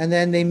 And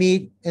then they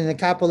meet in the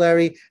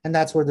capillary, and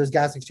that's where there's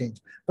gas exchange.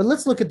 But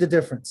let's look at the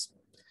difference.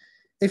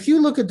 If you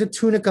look at the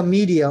tunica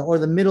media, or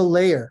the middle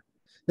layer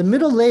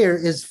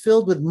is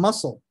filled with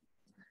muscle.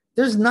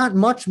 There's not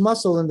much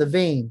muscle in the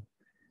vein.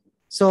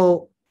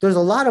 So there's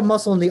a lot of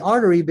muscle in the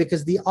artery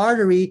because the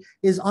artery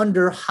is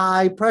under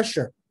high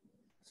pressure.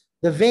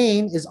 The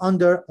vein is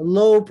under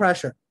low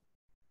pressure.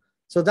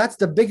 So that's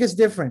the biggest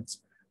difference.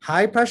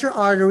 High pressure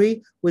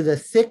artery with a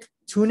thick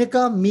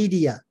tunica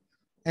media.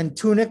 And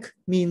tunic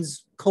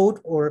means coat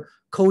or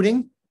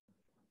coating,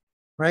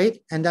 right?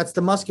 And that's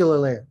the muscular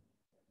layer.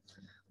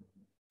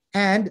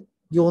 And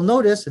you'll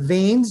notice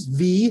veins,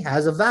 V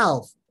has a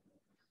valve.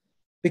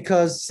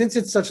 Because since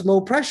it's such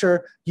low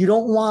pressure, you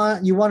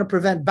want to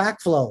prevent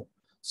backflow.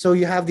 So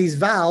you have these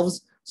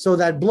valves so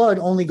that blood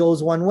only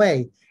goes one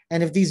way.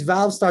 And if these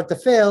valves start to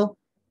fail,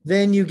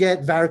 then you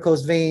get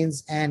varicose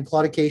veins and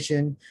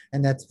claudication,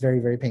 and that's very,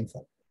 very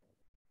painful.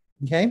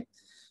 Okay?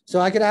 So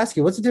I could ask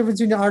you, what's the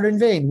difference between the artery and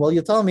vein? Well,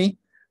 you'll tell me,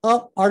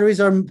 oh,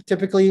 arteries are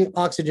typically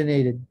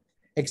oxygenated,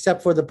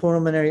 except for the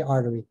pulmonary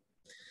artery.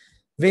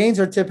 Veins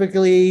are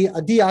typically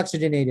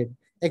deoxygenated,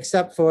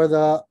 except for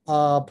the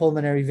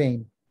pulmonary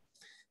vein.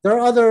 There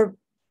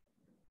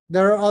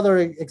are other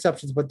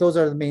exceptions, but those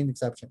are the main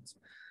exceptions.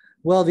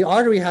 Well, the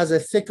artery has a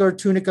thicker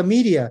tunica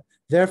media.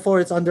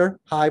 Therefore, it's under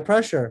high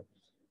pressure.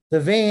 The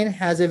vein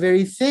has a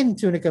very thin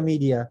tunica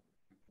media,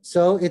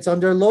 so it's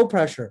under low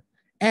pressure.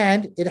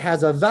 And it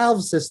has a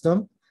valve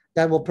system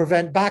that will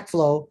prevent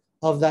backflow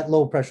of that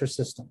low pressure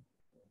system.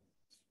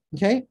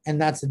 Okay, and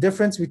that's the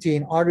difference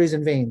between arteries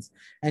and veins.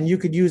 And you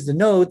could use the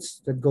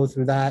notes that go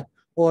through that,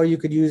 or you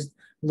could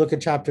look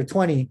at chapter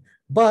 20.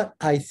 But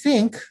I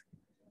think,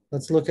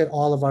 let's look at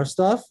all of our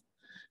stuff.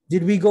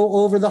 Did we go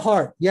over the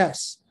heart?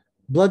 Yes.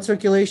 Blood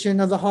circulation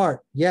of the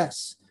heart?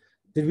 Yes.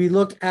 Did we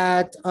look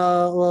at,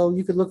 well,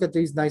 you could look at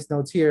these nice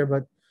notes here,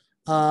 but,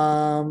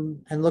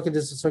 and look at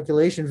this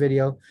circulation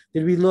video.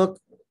 Did we look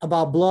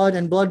about blood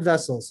and blood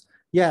vessels?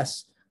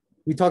 Yes.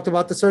 We talked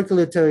about the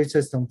circulatory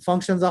system,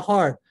 function of the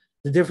heart,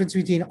 the difference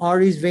between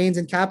arteries, veins,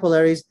 and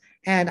capillaries,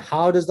 and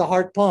how does the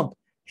heart pump,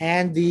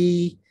 and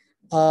the,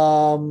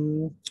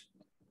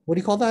 what do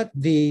you call that?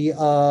 The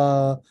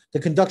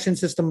conduction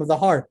system of the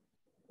heart,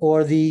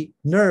 or the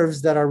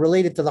nerves that are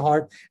related to the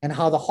heart, and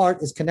how the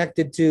heart is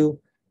connected to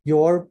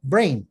your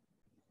brain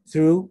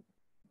through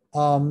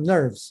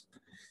nerves.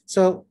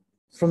 So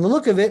from the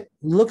look of it,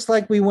 looks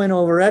like we went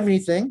over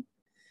everything.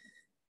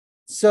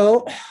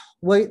 So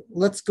wait,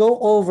 let's go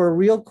over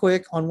real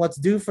quick on what's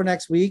due for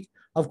next week.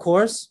 Of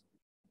course,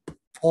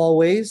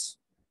 always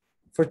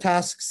for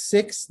task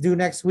 6 due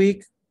next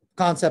week,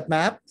 concept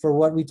map for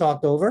what we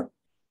talked over,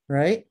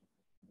 right?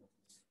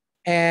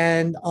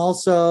 And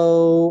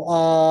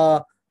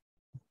also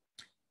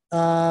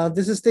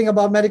this is thing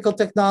about medical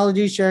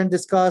technology, share and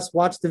discuss,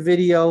 watch the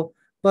video.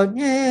 But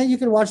yeah, you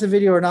can watch the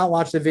video or not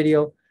watch the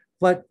video.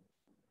 But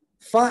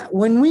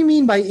when we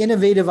mean by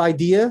innovative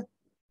idea,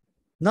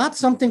 not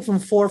something from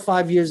 4 or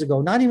 5 years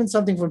ago, not even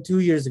something from 2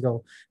 years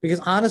ago. Because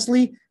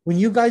honestly, when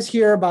you guys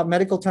hear about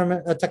medical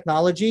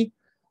technology,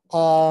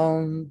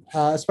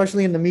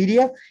 especially in the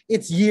media,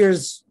 it's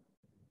years.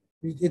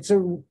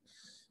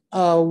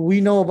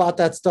 We know about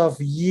that stuff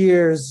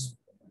years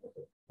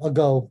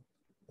ago,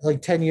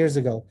 like 10 years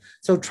ago.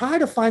 So try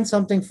to find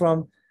something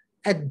from,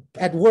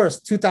 at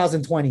worst,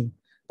 2020.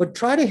 But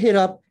try to hit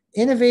up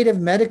innovative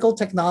medical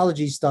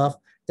technology stuff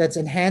that's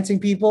enhancing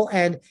people.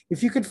 And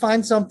if you could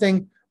find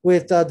something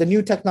with the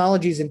new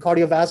technologies in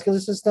cardiovascular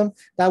system,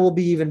 that will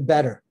be even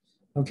better.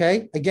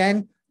 Okay,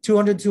 again,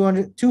 200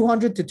 to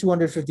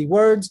 250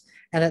 words,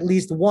 and at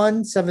least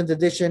one 7th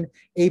edition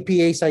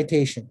APA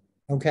citation.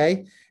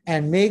 Okay,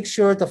 and make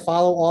sure to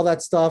follow all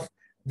that stuff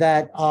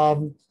that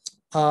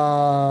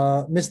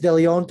Ms. De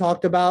Leon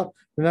talked about.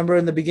 Remember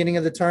in the beginning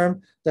of the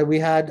term that we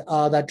had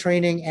that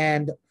training,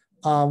 and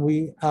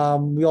we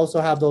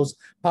also have those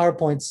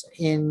PowerPoints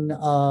in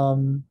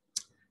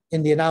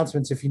the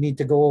announcements if you need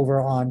to go over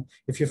on,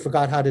 if you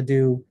forgot how to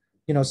do,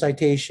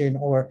 citation,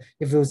 or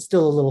if it was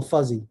still a little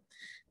fuzzy.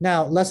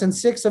 Now, lesson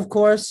 6, of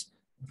course,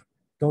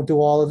 don't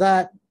do all of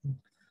that.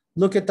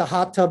 Look at the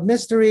hot tub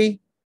mystery,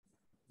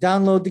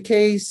 download the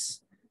case,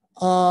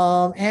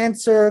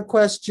 answer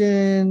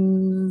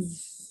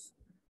questions.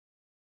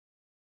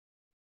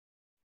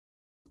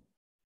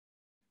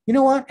 You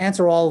know what?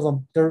 Answer all of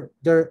them.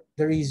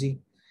 They're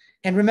easy.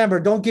 And remember,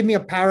 don't give me a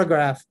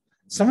paragraph.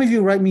 Some of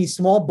you write me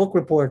small book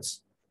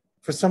reports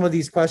for some of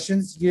these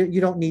questions.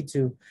 You don't need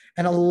to.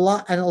 And a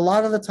lot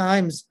of the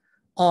times,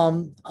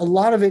 a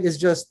lot of it is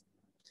just,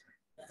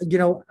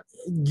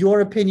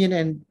 your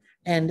opinion,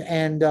 and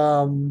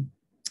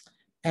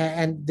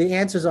the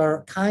answers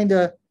are kind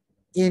of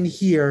in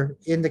here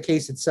in the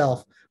case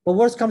itself. But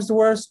worst comes to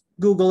worst,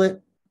 Google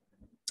it.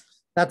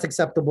 That's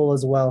acceptable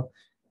as well.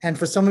 And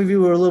for some of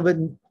you who are a little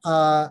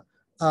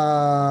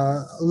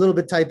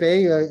bit type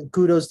A,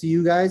 kudos to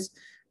you guys.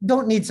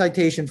 Don't need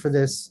citation for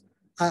this.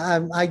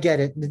 I get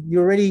it.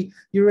 You're already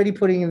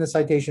putting in the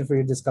citation for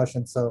your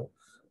discussion, so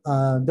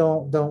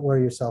don't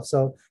worry yourself.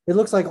 So it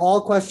looks like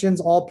all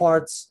questions, all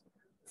parts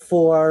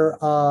for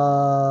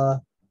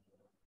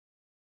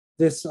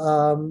this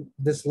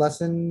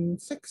lesson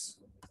 6.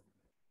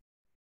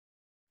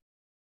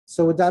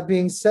 So with that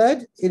being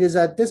said, it is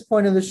at this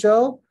point in the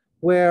show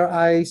where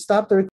I stop the recording.